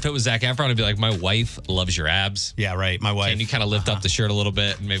say? say, if it was Zac Efron, I'd be like, my wife loves your abs. Yeah, right. My wife. Can you kind of lift up the shirt a little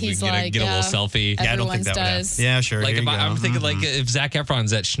bit and maybe He's we can get a little selfie? Yeah, I don't think that would happen. Yeah, sure. Like Here if you go. I'm thinking like if Zac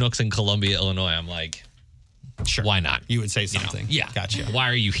Efron's at Schnucks in Columbia, Illinois, I'm like, sure. Why not? You would say something. Yeah. Gotcha. Why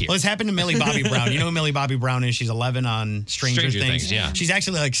are you here? Well, this happened to Millie Bobby Brown. You know who Millie Bobby Brown is? She's 11 on Stranger Things. Yeah. She's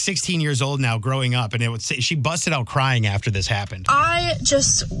actually like 16 years old now, growing up, and she busted out crying after this happened. I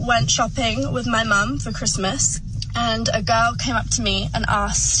just went shopping with my mum for Christmas, and a girl came up to me and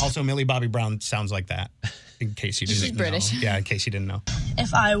asked. Also, Millie Bobby Brown sounds like that. In case you didn't know. She's British. Yeah, in case you didn't know.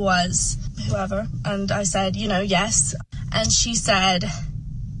 If I was whoever, and I said, yes. And she said,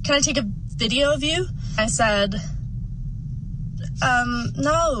 can I take a video of you? I said,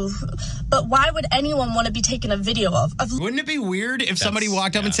 no, but why would anyone want to be taking a video of? Wouldn't it be weird if somebody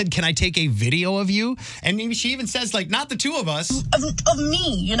walked up and said, can I take a video of you? And maybe she even says, like, not the two of us. Of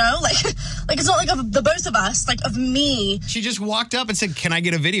me, like it's not like of the both of us, like of me. She just walked up and said, can I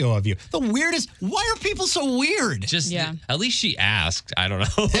get a video of you? The weirdest, why are people so weird? Just, at least she asked. I don't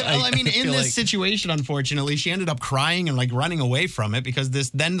know. Well, I mean, in feel this situation, unfortunately, she ended up crying and like running away from it because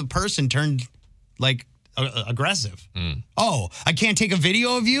then the person turned like aggressive. Oh, I can't take a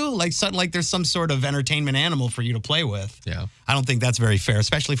video of you? Like there's some sort of entertainment animal for you to play with. Yeah. I don't think that's very fair,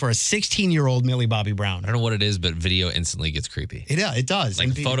 especially for a 16-year-old Millie Bobby Brown. I don't know what it is, but video instantly gets creepy. It does.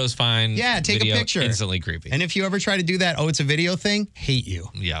 Like photos fine. Yeah, take video, a picture. Instantly creepy. And if you ever try to do that, it's a video thing, hate you.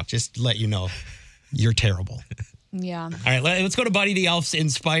 Yeah. Just let you know you're terrible. Yeah. All right, let's go to Buddy the Elf's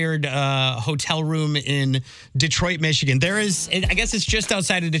inspired hotel room in Detroit, Michigan. There is, I guess it's just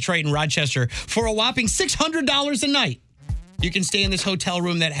outside of Detroit in Rochester, for a whopping $600 a night. You can stay in this hotel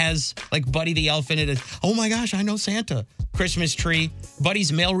room that has like Buddy the Elf in it. Oh my gosh, I know Santa. Christmas tree,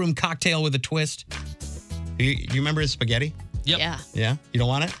 Buddy's mailroom cocktail with a twist. You remember his spaghetti? Yep. Yeah. Yeah? You don't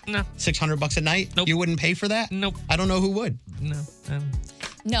want it? No. $600 a night? Nope. You wouldn't pay for that? Nope. I don't know who would. No.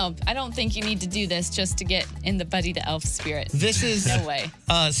 No, I don't think you need to do this just to get in the Buddy the Elf spirit. This is no way.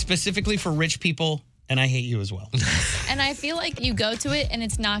 Specifically for rich people, and I hate you as well. And I feel like you go to it and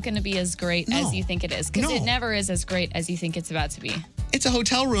it's not going to be as great as you think it is. Because it never is as great as you think it's about to be. It's a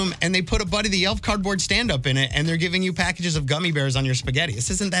hotel room, and they put a Buddy the Elf cardboard stand-up in it, and they're giving you packages of gummy bears on your spaghetti. This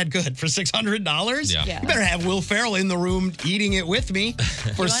isn't that good for $600. Yeah. You better have Will Ferrell in the room eating it with me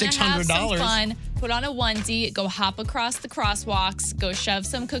for $600. Have some fun. Put on a onesie, go hop across the crosswalks, go shove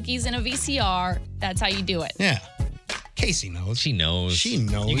some cookies in a VCR. That's how you do it. Yeah. Casey knows. She knows. She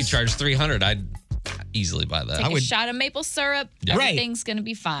knows. You could charge $300. I'd easily buy that. Take a shot of maple syrup. Yeah. Right. Everything's going to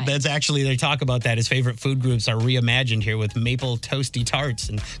be fine. That's actually, they talk about that. His favorite food groups are reimagined here with maple toasty tarts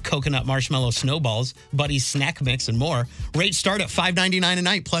and coconut marshmallow snowballs, Buddy's snack mix, and more. Rates start at $5.99 a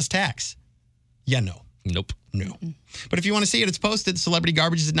night plus tax. Yeah, no. Nope. No. Mm-mm. But if you want to see it, it's posted. Celebrity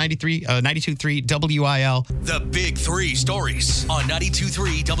Garbage is at 92.3 WIL. The Big Three Stories on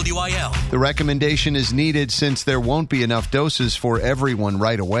 92.3 WIL. The recommendation is needed since there won't be enough doses for everyone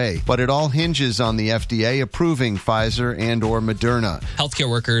right away. But it all hinges on the FDA approving Pfizer and or Moderna. Healthcare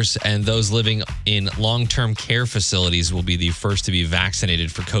workers and those living in long-term care facilities will be the first to be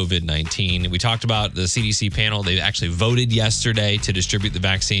vaccinated for COVID-19. We talked about the CDC panel. They actually voted yesterday to distribute the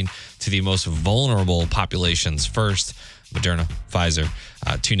vaccine to the most vulnerable populations first. Moderna, Pfizer,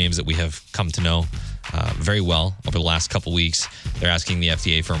 two names that we have come to know very well over the last couple weeks. They're asking the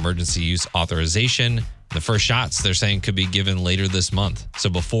FDA for emergency use authorization. The first shots, they're saying, could be given later this month. So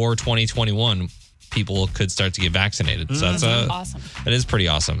before 2021, people could start to get vaccinated. So that's awesome. That is pretty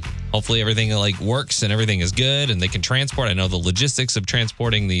awesome. Hopefully everything works and everything is good and they can transport. I know the logistics of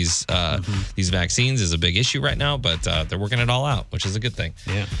transporting these vaccines is a big issue right now, but they're working it all out, which is a good thing.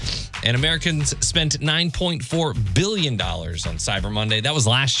 Yeah. And Americans spent $9.4 billion on Cyber Monday. That was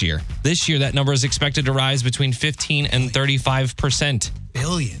last year. This year, that number is expected to rise between 15 and 35%.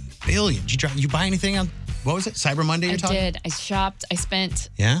 Billion. Did you buy anything on, what was it, Cyber Monday you're talking? I did. I shopped. I spent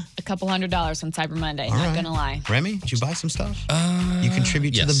a couple $100 on Cyber Monday. All not right. going to lie. Remy, did you buy some stuff? You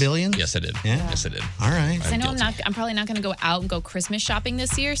contribute to the billions? Yes, I did. Yeah? Yes, I did. All right. I know I'm probably not going to go out and go Christmas shopping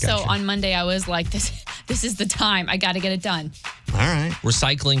this year. So Gotcha. on Monday, I was like, this is the time. I got to get it done. All right.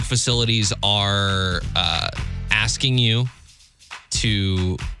 Recycling facilities are asking you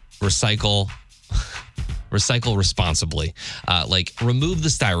to recycle responsibly. Remove the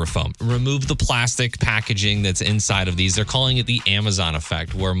styrofoam, remove the plastic packaging that's inside of these. They're calling it the Amazon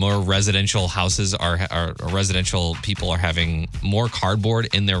effect, where more residential houses or residential people are having more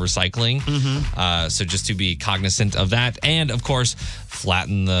cardboard in their recycling. So just to be cognizant of that. And of course,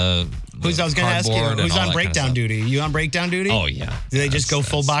 flatten the the I was going to ask you, cardboard and who's all on that breakdown kind of duty? You on breakdown duty? stuff. Oh, yeah. Do they just go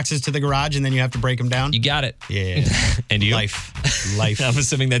full boxes to the garage and then you have to break them down? You got it. Yeah. And you? Life. I'm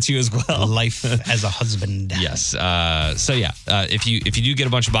assuming that's you as well. Life as a husband. Yes. If you do get a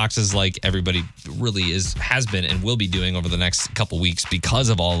bunch of boxes like everybody really has been and will be doing over the next couple weeks because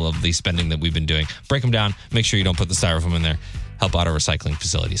of all of the spending that we've been doing, break them down. Make sure you don't put the styrofoam in there. Help out our recycling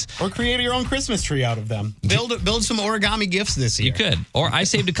facilities. Or create your own Christmas tree out of them. Build some origami gifts this year. You could. Or I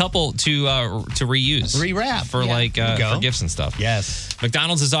saved a couple to reuse. Rewrap. For for gifts and stuff. Yes.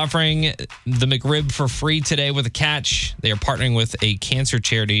 McDonald's is offering the McRib for free today with a catch. They are partnering with a cancer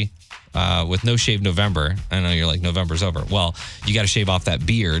charity with No Shave November. I know you're like, November's over. Well, you got to shave off that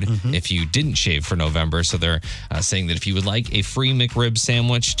beard if you didn't shave for November. So they're saying that if you would like a free McRib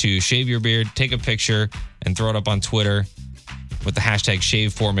sandwich to shave your beard, take a picture and throw it up on Twitter with the hashtag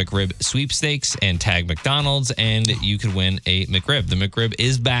Shave4McRib sweepstakes and tag McDonald's, and you could win a McRib. The McRib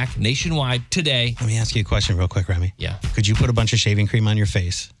is back nationwide today. Let me ask you a question real quick, Remy. Yeah. Could you put a bunch of shaving cream on your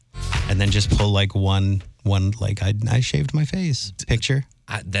face and then just pull like one like I shaved my face picture?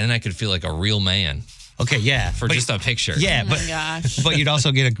 Then I could feel like a real man. Okay, yeah. For just a picture. Yeah, Oh my gosh. but you'd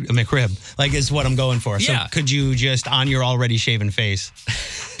also get a McRib. Like, is what I'm going for. Yeah. So could you just, on your already shaven face,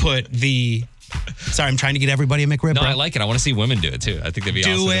 put the... Sorry, I'm trying to get everybody a McRib, No, bro. I like it. I want to see women do it, too. I think that'd be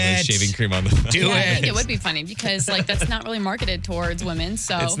Do awesome. it. Shaving cream on the... I think it would be funny because like that's not really marketed towards women.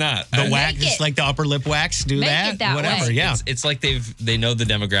 So It's not. The Make wax, it. just like the upper lip wax, do Make that. it that Whatever, way. yeah. It's like they know the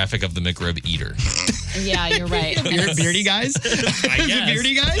demographic of the McRib eater. yeah, you're right. You're beardy guys? I guess.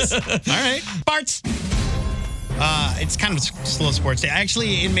 Beardy guys? All right. Barts. It's kind of a slow sports day.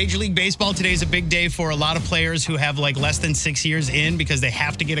 Actually, in Major League Baseball, today is a big day for a lot of players who have like less than 6 years in because they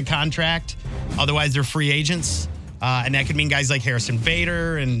have to get a contract. Otherwise, they're free agents. And that could mean guys like Harrison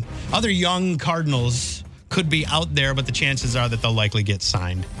Bader and other young Cardinals could be out there, but the chances are that they'll likely get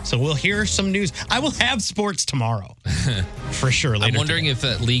signed. So we'll hear some news. I will have sports tomorrow for sure. I'm wondering if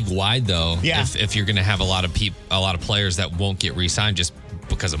league-wide, though, if you're going to have a lot of players that won't get re-signed just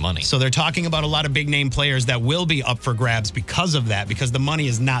because of money. So they're talking about a lot of big name players that will be up for grabs because of that, because the money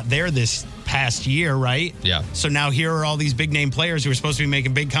is not there this past year, right? Yeah. So now here are all these big name players who are supposed to be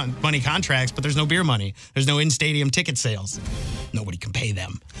making big money contracts, but there's no beer money. There's no in-stadium ticket sales. Nobody can pay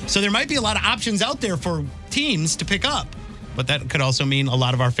them. So there might be a lot of options out there for teams to pick up, but that could also mean a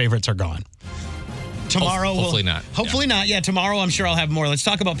lot of our favorites are gone. Tomorrow, hopefully not. Hopefully not. Yeah, tomorrow I'm sure I'll have more. Let's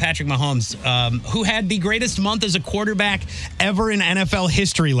talk about Patrick Mahomes, who had the greatest month as a quarterback ever in NFL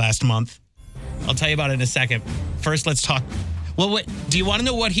history last month. I'll tell you about it in a second. First, let's talk. Well, do you want to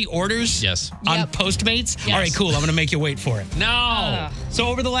know what he orders? Yes. On Yep. Postmates? Yes. All right, cool. I'm going to make you wait for it. No. So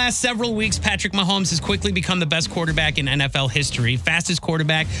over the last several weeks, Patrick Mahomes has quickly become the best quarterback in NFL history. Fastest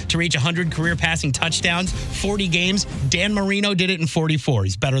quarterback to reach 100 career passing touchdowns, 40 games. Dan Marino did it in 44.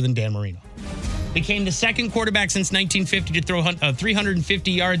 He's better than Dan Marino. Became the second quarterback since 1950 to throw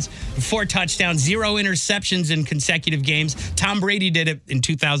 350 yards, 4 touchdowns, 0 interceptions in consecutive games. Tom Brady did it in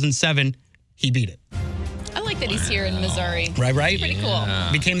 2007. He beat it. I like that he's here in Missouri. Right? Pretty cool.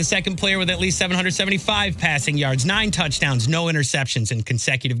 Became the second player with at least 775 passing yards, 9 touchdowns, no interceptions in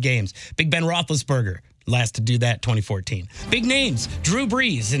consecutive games. Big Ben Roethlisberger, last to do that, 2014. Big names, Drew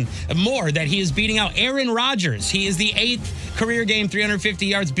Brees and more that he is beating out. Aaron Rodgers, he is the 8th career game, 350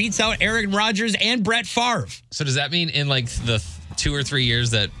 yards, beats out Aaron Rodgers and Brett Favre. So does that mean in like the 2 or 3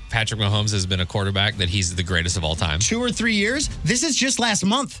 years that Patrick Mahomes has been a quarterback that he's the greatest of all time? 2 or 3 years? This is just last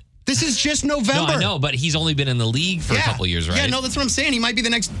month. This is just November. No, I know, but he's only been in the league for a couple years, right? Yeah, no, that's what I'm saying. He might be the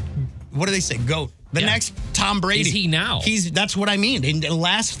next, what do they say, GOAT. The next Tom Brady. Is he now? That's what I mean. In the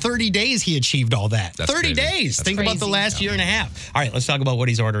last 30 days, he achieved all that. That's 30 crazy. days. That's Think about the crazy. last year and a half. All right, let's talk about what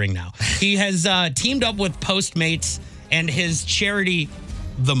he's ordering now. He has teamed up with Postmates and his charity,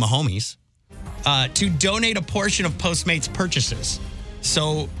 the Mahomies, to donate a portion of Postmates purchases.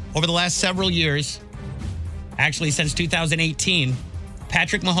 So over the last several years, actually since 2018,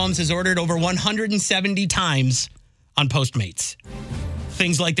 Patrick Mahomes has ordered over 170 times on Postmates.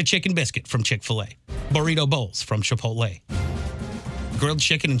 Things like the chicken biscuit from Chick-fil-A, burrito bowls from Chipotle, grilled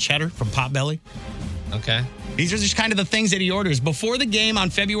chicken and cheddar from Potbelly. Okay. These are just kind of the things that he orders. Before the game on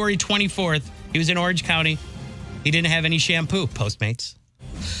February 24th, he was in Orange County. He didn't have any shampoo, Postmates.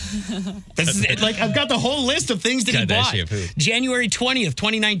 This is it. Like, I've got the whole list of things that he Got that bought. shampoo. January 20th,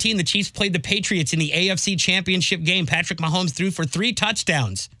 2019, the Chiefs played the Patriots in the AFC Championship game. Patrick Mahomes threw for 3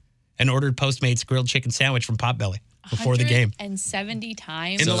 touchdowns and ordered Postmates grilled chicken sandwich from Potbelly before the game. 170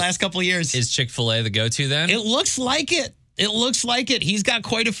 times. In the last couple of years. Is Chick-fil-A the go-to then? It looks like it. It looks like it. He's got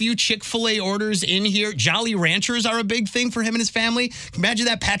quite a few Chick-fil-A orders in here. Jolly Ranchers are a big thing for him and his family. Imagine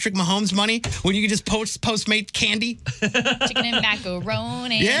that Patrick Mahomes money when you could just Postmate candy. Chicken and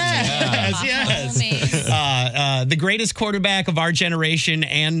macaroni. Yes. The greatest quarterback of our generation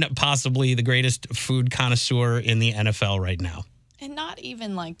and possibly the greatest food connoisseur in the NFL right now. And not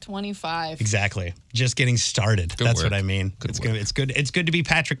even like 25. Exactly. Just getting started. That's work. what I mean. It's good. It's good to be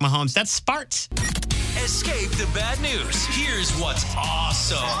Patrick Mahomes. That's Sparts. Escape the bad news. Here's what's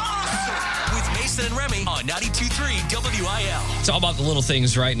awesome. With Mason and Remy on 92.3 WIL. It's all about the little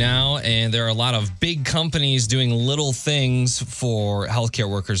things right now, and there are a lot of big companies doing little things for healthcare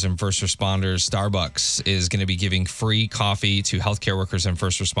workers and first responders. Starbucks is going to be giving free coffee to healthcare workers and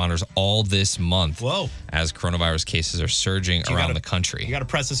first responders all this month. Whoa. As coronavirus cases are surging around the country. You got to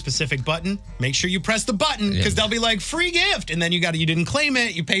press a specific button. Make sure you press the button because they'll be like, free gift. And then you didn't claim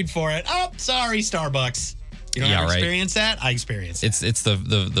it. You paid for it. Oh, sorry, Starbucks. You don't ever experience that? I experience it. It's the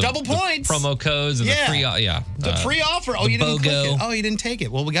double points, the promo codes, and the free the free offer. Oh, you didn't click it. Oh, you didn't take it.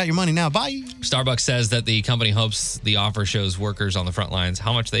 Well, we got your money now. Bye. Starbucks says that the company hopes the offer shows workers on the front lines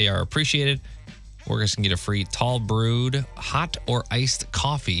how much they are appreciated. Workers can get a free tall brewed, hot or iced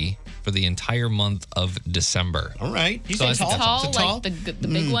coffee for the entire month of December. All right. You So say tall? tall? Like the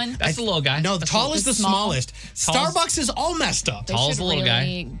big one? That's the little guy. No, the tall is the smallest. Starbucks is all messed up. They Tall's should the little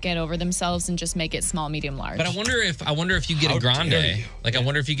really get over themselves and just make it small, medium, large. But I wonder if you get How a grande. dare you. Like, I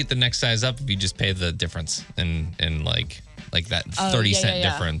wonder if you get the next size up if you just pay the difference in like that 30-cent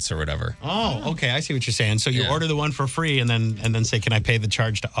difference or whatever. Oh, okay. I see what you're saying. So you order the one for free and then say, can I pay the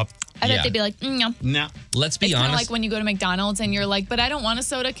charge to up? I bet they'd be like, no. No. Let's be It's honest. kind of like when you go to McDonald's and you're like, but I don't want a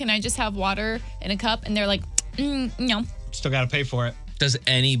soda. Can I just have water in a cup? And they're like, no. Still got to pay for it. Does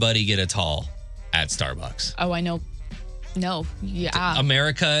anybody get a tall at Starbucks? Oh, I know. No. Yeah.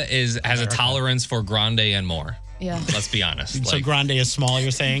 America has a tolerance for grande and more. Yeah. Let's be honest. So grande is small, you're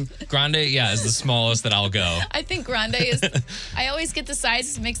saying? Grande, is the smallest that I'll go. I think grande is, I always get the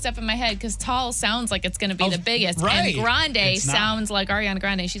sizes mixed up in my head because tall sounds like it's going to be the biggest. right. And grande It's not. sounds like Ariana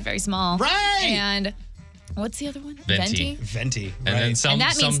Grande. She's very small. Right. And what's the other one? Venti. Venti. And then some, And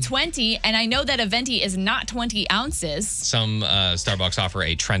that means some, 20. And I know that a venti is not 20 ounces. some Starbucks offer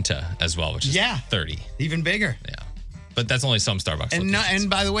a Trenta as well, which is 30. Even bigger. Yeah. But that's only some Starbucks locations. And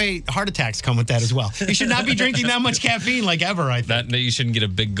by the way, heart attacks come with that as well. You should not be drinking that much caffeine like ever, I think. That you shouldn't get a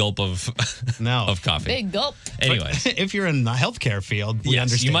big gulp of coffee. Big gulp. Anyways. But if you're in the healthcare field, we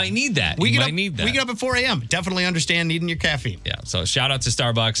understand. You might need that. We you get might up, need that. We get up at 4 a.m. Definitely understand needing your caffeine. Yeah. So shout out to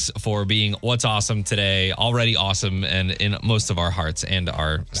Starbucks for being what's awesome today. Already awesome and in most of our hearts and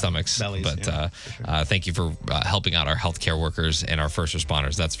our stomachs. Bellies, but thank you for helping out our healthcare workers and our first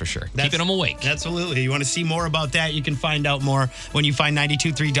responders. That's for sure. Keeping them awake. Absolutely. You want to see more about that? You can find out more when you find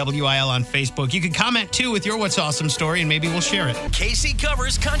 92.3 WIL on Facebook. You can comment too with your What's Awesome story and maybe we'll share it. Casey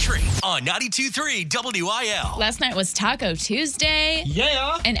covers country on 92.3 WIL. Last night was Taco Tuesday.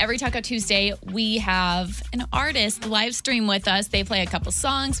 Yeah. And every Taco Tuesday, we have an artist live stream with us. They play a couple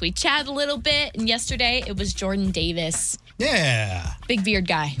songs. We chat a little bit. And yesterday, it was Jordan Davis. Yeah. Big beard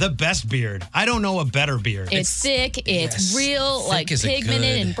guy. The best beard. I don't know a better beard. It's thick. It's real, Thick like is a pigmented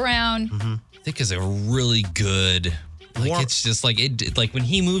good- and brown. Thick is a really good. Like it's just like it. Like when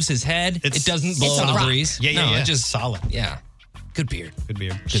he moves his head, it doesn't blow a in the rock. breeze. Yeah. It just solid. Yeah. Good beard. Good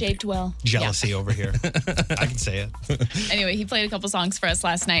beard. Shaped well. Jealousy over here. I can say it. Anyway, he played a couple songs for us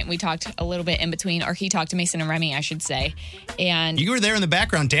last night, and we talked a little bit in between, or he talked to Mason and Remy, I should say. And You were there in the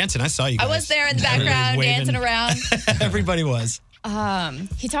background dancing. I saw you guys. I was there in the background Waving. dancing around. Everybody was.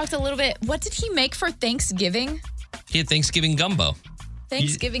 He talked a little bit. What did he make for Thanksgiving? He had Thanksgiving gumbo.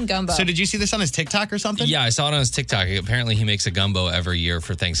 Thanksgiving gumbo. So did you see this on his TikTok or something? Yeah, I saw it on his TikTok. Apparently, he makes a gumbo every year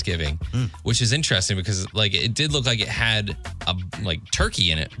for Thanksgiving, which is interesting because like it did look like it had a like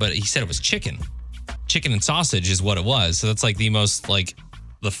turkey in it, but he said it was chicken. Chicken and sausage is what it was. So that's like the most like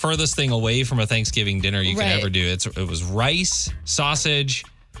the furthest thing away from a Thanksgiving dinner you could ever do. It was rice, sausage,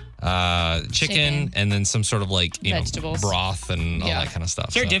 chicken, and then some sort of like Vegetables. broth and all that kind of stuff.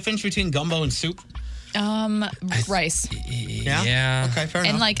 Is there a difference between gumbo and soup? Rice. Yeah. Okay, fair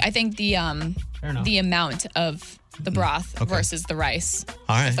enough. And like I think the enough. the amount of the broth versus the rice.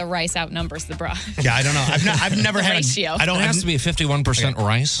 All right. If the rice outnumbers the broth. Yeah, I don't know. I've never had ratio. I don't. It has to be a 51%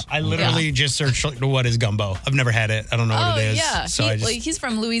 rice. I literally just searched what is gumbo. I've never had it. I don't know what it is. Yeah. So I just He's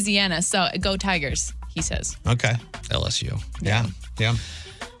from Louisiana, so go Tigers, he says. okay. LSU. Yeah.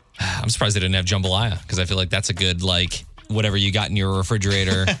 I'm surprised they didn't have jambalaya because I feel like that's a good like whatever you got in your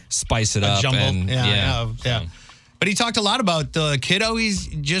refrigerator, spice it up Jumble. and Yeah. But he talked a lot about the kiddo. He's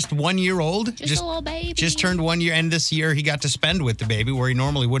just 1 year old. Just a little baby. Just turned 1 year. And this year he got to spend with the baby where he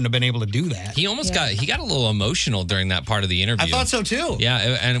normally wouldn't have been able to do that. He almost got a little emotional during that part of the interview. I thought so too. Yeah,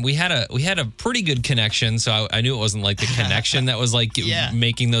 and we had a pretty good connection, so I knew it wasn't like the connection that was like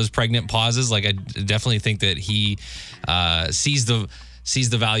making those pregnant pauses. Like I definitely think that he sees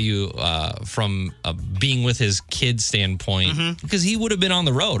the value from being with his kid's standpoint because he would have been on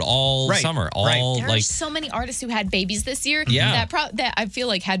the road all summer. There are so many artists who had babies this year that I feel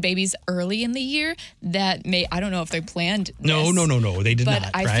like had babies early in the year that I don't know if they planned this. No, they did not.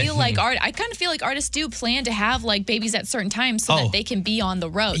 But I feel like I kind of feel like artists do plan to have like babies at certain times so that they can be on the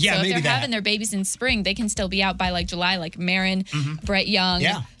road. Yeah, so if maybe they're having their babies in spring, they can still be out by like July, like Marin, Brett Young,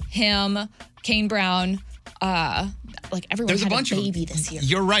 him, Kane Brown, like everyone There's had a bunch a baby this year.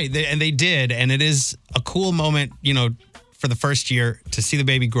 You're right. And they did. And it is a cool moment, for the first year to see the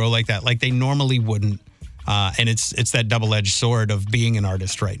baby grow like that, like they normally wouldn't. And it's that double-edged sword of being an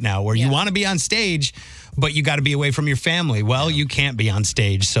artist right now where you want to be on stage, but you got to be away from your family. Well, you can't be on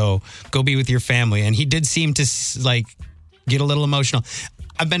stage, so go be with your family. And he did seem to get a little emotional.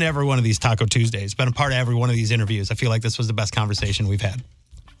 I've been to every one of these Taco Tuesdays, been a part of every one of these interviews. I feel like this was the best conversation we've had.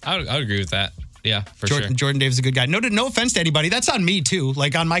 I would agree with that. Yeah, for sure. Jordan Dave's a good guy. No offense to anybody. That's on me, too.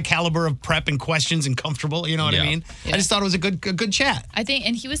 Like, on my caliber of prep and questions and comfortable. You know what I mean? Yeah. I just thought it was a good chat. I think,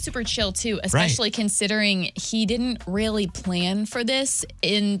 and he was super chill, too, especially considering he didn't really plan for this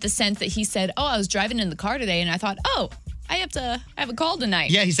in the sense that he said, I was driving in the car today, and I thought, I have a call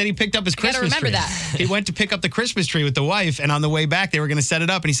tonight. Yeah, he said he picked up his Christmas tree. Gotta remember that. He went to pick up the Christmas tree with the wife, and on the way back, they were going to set it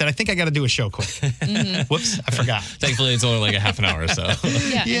up, and he said, I think I got to do a show quick. Whoops, I forgot. Thankfully, it's only like a half an hour or so.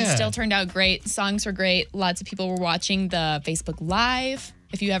 Yeah, it still turned out great. Songs were great. Lots of people were watching the Facebook Live.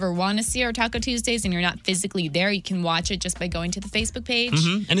 If you ever want to see our Taco Tuesdays and you're not physically there, you can watch it just by going to the Facebook page.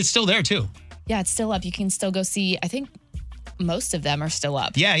 And it's still there, too. Yeah, it's still up. You can still go see, I think most of them are still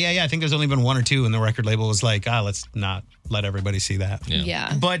up. Yeah. I think there's only been one or two, and the record label was like, let's not let everybody see that.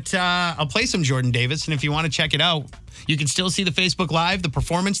 Yeah. But I'll play some Jordan Davis, and if you want to check it out, you can still see the Facebook Live, the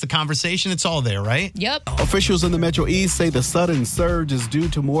performance, the conversation. It's all there, right? Yep. Officials in the Metro East say the sudden surge is due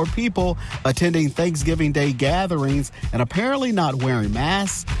to more people attending Thanksgiving Day gatherings and apparently not wearing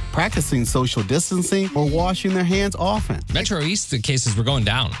masks, practicing social distancing, or washing their hands often. Metro East, the cases were going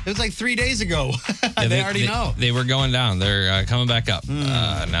down. It was like 3 days ago. They already know. They were going down. They're coming back up.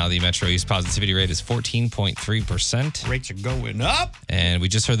 Now the Metro East positivity rate is 14.3%. Rates are going up. And we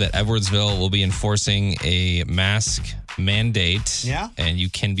just heard that Edwardsville will be enforcing a mask mandate. Yeah. And you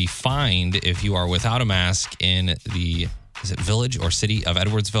can be fined if you are without a mask in the village or city of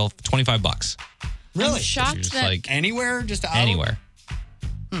Edwardsville, $25. Really? I'm shocked that like anywhere, just out? Anywhere.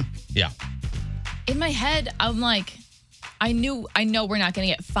 Yeah. In my head, I'm like, I know we're not going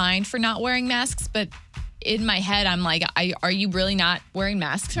to get fined for not wearing masks, but in my head, I'm like, are you really not wearing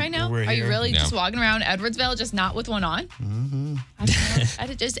masks right now? Are you really just walking around Edwardsville, just not with one on? I don't know.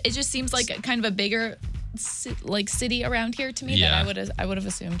 It just seems like kind of a bigger city around here to me than I would have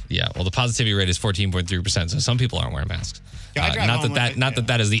assumed. Yeah. Well, the positivity rate is 14.3%, so some people aren't wearing masks. Yeah, not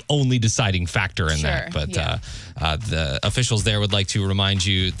that is the only deciding factor in that, but the officials there would like to remind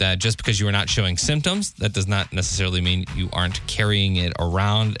you that just because you are not showing symptoms, that does not necessarily mean you aren't carrying it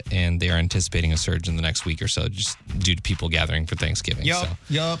around, and they are anticipating a surge in the next week or so just due to people gathering for Thanksgiving.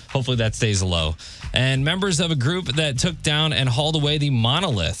 Yup. Hopefully that stays low. And members of a group that took down and hauled away the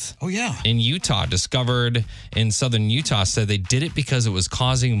monolith in Utah, discovered in southern Utah, said they did it because it was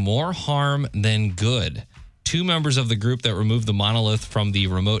causing more harm than good. 2 members of the group that removed the monolith from the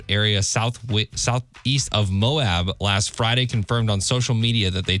remote area southeast of Moab last Friday confirmed on social media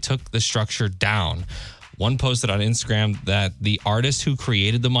that they took the structure down. One posted on Instagram that the artist who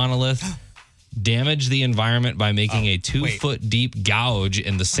created the monolith damaged the environment by making a 2-foot deep gouge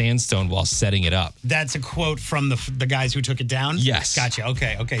in the sandstone while setting it up. That's a quote from the guys who took it down? Yes. Gotcha.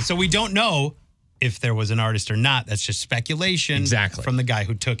 Okay. So we don't know if there was an artist or not. That's just speculation from the guy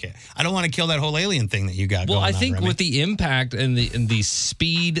who took it. I don't want to kill that whole alien thing that you got going on. Well, I think Remy. with the impact and the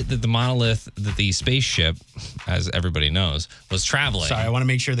speed that the spaceship, as everybody knows, was traveling. Sorry, I want to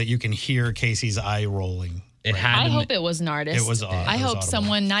make sure that you can hear Casey's eye rolling. I hope it was an artist. It was. I hope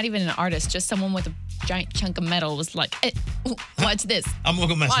someone, not even an artist, just someone with a giant chunk of metal was like, hey, watch this. I'm going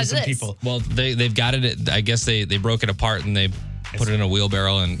to mess with some people. Well, they've got it. I guess they broke it apart and they put it in a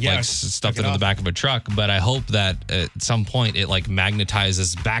wheelbarrow and stuffed it in the back of a truck. But I hope that at some point it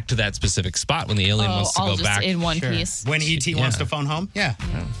magnetizes back to that specific spot when the alien wants to go just back. in one piece. When E.T. wants to phone home? Yeah.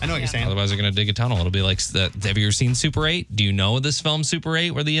 I know what you're saying. Otherwise, they're going to dig a tunnel. It'll be like, have you ever seen Super 8? Do you know this film, Super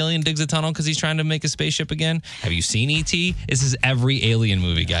 8, where the alien digs a tunnel because he's trying to make a spaceship again? Have you seen E.T.? This is every alien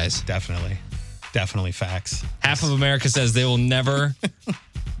movie, guys. Definitely. Definitely facts. Half of America says they will never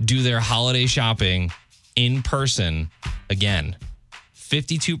do their holiday shopping in person again.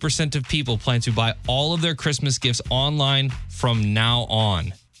 52% of people plan to buy all of their Christmas gifts online from now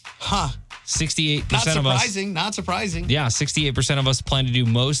on. Huh. 68% Not of us. surprising. Not surprising. Yeah, 68% of us plan to do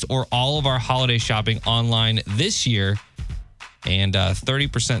most or all of our holiday shopping online this year. And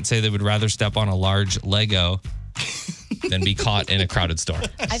 30% say they would rather step on a large Lego than be caught in a crowded store.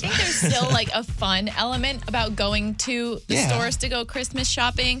 I think there's still like a fun element about going to the stores to go Christmas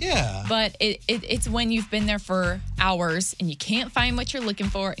shopping. Yeah. But it's when you've been there for hours and you can't find what you're looking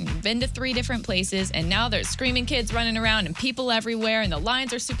for and you've been to 3 different places and now there's screaming kids running around and people everywhere and the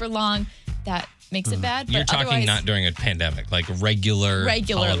lines are super long. That makes it bad. But You're talking not during a pandemic, like regularly.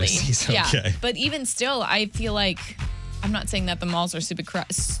 Regularly. Season. Yeah. Okay. But even still, I feel like, I'm not saying that the malls are stupid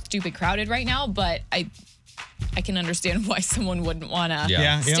crowded right now, but I can understand why someone wouldn't want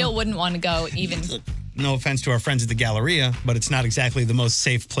to, still wouldn't want to go even. No offense to our friends at the Galleria, but it's not exactly the most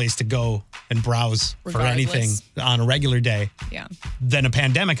safe place to go and browse for anything on a regular day. Yeah. Than a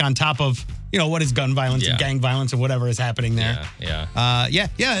pandemic on top of, what is gun violence and gang violence and whatever is happening there. Yeah.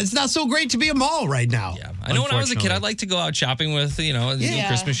 It's not so great to be a mall right now. Yeah. I know when I was a kid, I'd like to go out shopping with,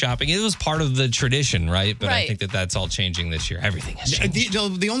 Christmas shopping. It was part of the tradition, right? But I think that's all changing this year. Everything has changed.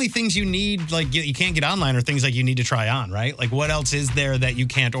 The only things you need, like you can't get online, are things like you need to try on, right? Like what else is there that you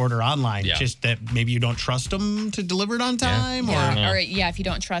can't order online? Yeah. Just that maybe you don't trust them to deliver it on time? Or if you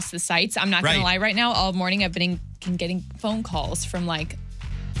don't trust the sites. I'm not going to lie right now. All morning I've been getting phone calls from like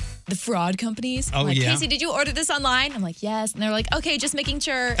the fraud companies. Oh, like, yeah. Casey, did you order this online? I'm like, yes. And they're like, okay, just making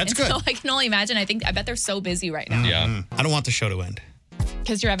sure. That's and good. So I can only imagine. I bet they're so busy right now. Yeah. I don't want the show to end.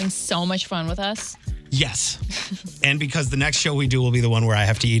 Because you're having so much fun with us. Yes. And because the next show we do will be the one where I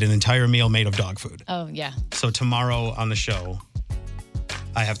have to eat an entire meal made of dog food. Oh, yeah. So tomorrow on the show,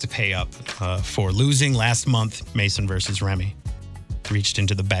 I have to pay up for losing last month, Mason versus Remy. Reached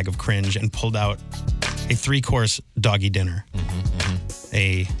into the bag of cringe and pulled out a 3-course doggy dinner.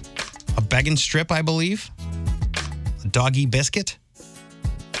 A Beggin' strip, I believe, a doggy biscuit,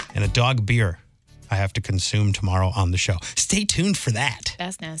 and a dog beer I have to consume tomorrow on the show. Stay tuned for that.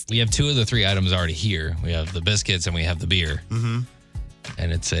 That's nasty. We have 2 of the 3 items already here. We have the biscuits and we have the beer. Mm-hmm.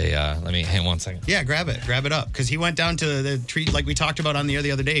 And it's let me hang 1 second. Yeah, grab it up. Because he went down to the treat, like we talked about on the air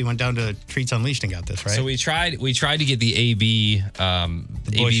the other day. He went down to Treats Unleashed and got this, right? So we tried to get the AB.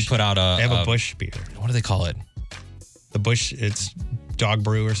 AB put out They have a Bush beer. What do they call it? The Bush, it's dog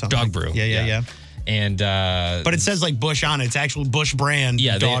brew or something. Dog brew. Yeah. And but it says like Bush on it. It's actual Bush brand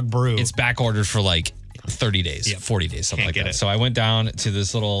dog brew. It's back ordered for like 30 days, 40 days, something like that. So I went down to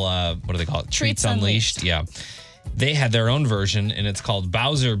this little, what do they call it? Treats Unleashed. Yeah. They had their own version, and it's called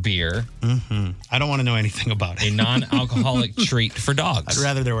Bowser Beer. Mm-hmm. I don't want to know anything about it. A non-alcoholic treat for dogs. I'd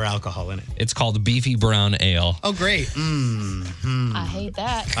rather there were alcohol in it. It's called Beefy Brown Ale. Oh, great. I hate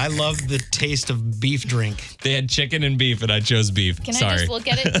that. I love the taste of beef drink. They had chicken and beef, and I chose beef. Can Sorry. I just look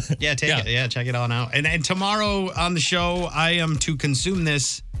at it? Yeah, take it. Yeah, check it on out. And tomorrow on the show, I am to consume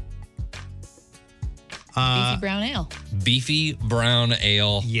this. Beefy brown ale. Beefy brown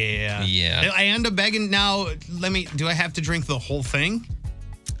ale. Yeah. I end up begging now. Do I have to drink the whole thing?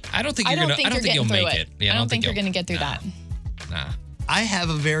 I don't think I you're don't gonna. I don't think you'll make it. Yeah, I don't think you're gonna get through that. Nah. I have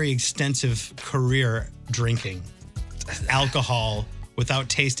a very extensive career drinking alcohol without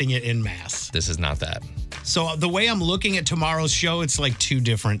tasting it in mass. This is not that. So the way I'm looking at tomorrow's show, it's like 2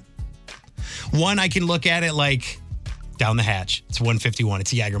 different. One, I can look at it like down the hatch. It's 151.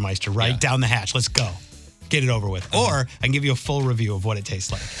 It's Jägermeister, right? Yeah. Down the hatch. Let's go. Get it over with. Or I can give you a full review of what it tastes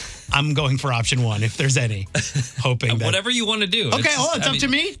like. I'm going for option 1 if there's any. Hoping that. Whatever you want to do. Okay, it's up to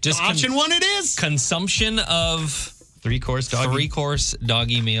me. Just option 1 it is. Consumption of 3-course doggy. 3-course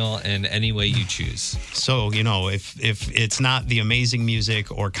doggy meal in any way you choose. So, if it's not the amazing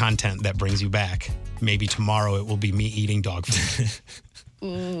music or content that brings you back, maybe tomorrow it will be me eating dog food.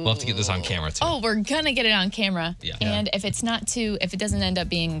 We'll have to get this on camera too. Oh, we're gonna get it on camera. Yeah. And if it doesn't end up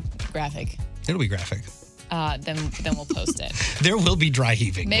being graphic, It'll be graphic. then we'll post it. There will be dry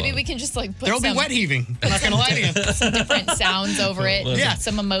heaving. Maybe we can just put There'll be wet heaving. I'm not gonna lie to you. some different sounds over it. Yeah.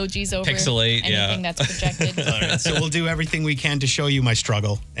 Some emojis over Pixelate, anything that's projected. All right, so we'll do everything we can to show you my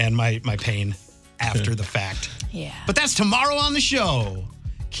struggle and my pain after the fact. Yeah. But that's tomorrow on the show.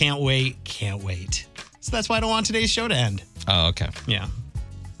 Can't wait. So that's why I don't want today's show to end. Oh, okay. Yeah.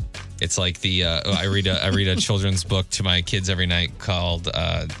 It's like I read a children's book to my kids every night called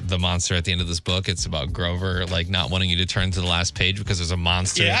The Monster at the End of this book. It's about Grover not wanting you to turn to the last page because there's a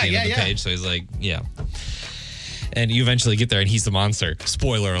monster at the end of the page. So he's like, yeah. And you eventually get there and he's the monster.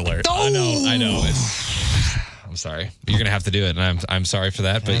 Spoiler alert. Oh! I know. It's I'm sorry. You're gonna have to do it, and I'm sorry for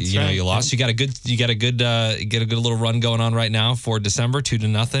that. But That's you know, right. you lost. You got a good little run going on right now for December,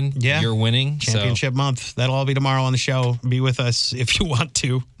 2-0. Yeah. You're winning. Championship month. That'll all be tomorrow on the show. Be with us if you want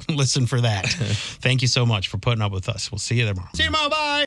to. Listen for that. Thank you so much for putting up with us. We'll see you tomorrow. See you tomorrow. Bye.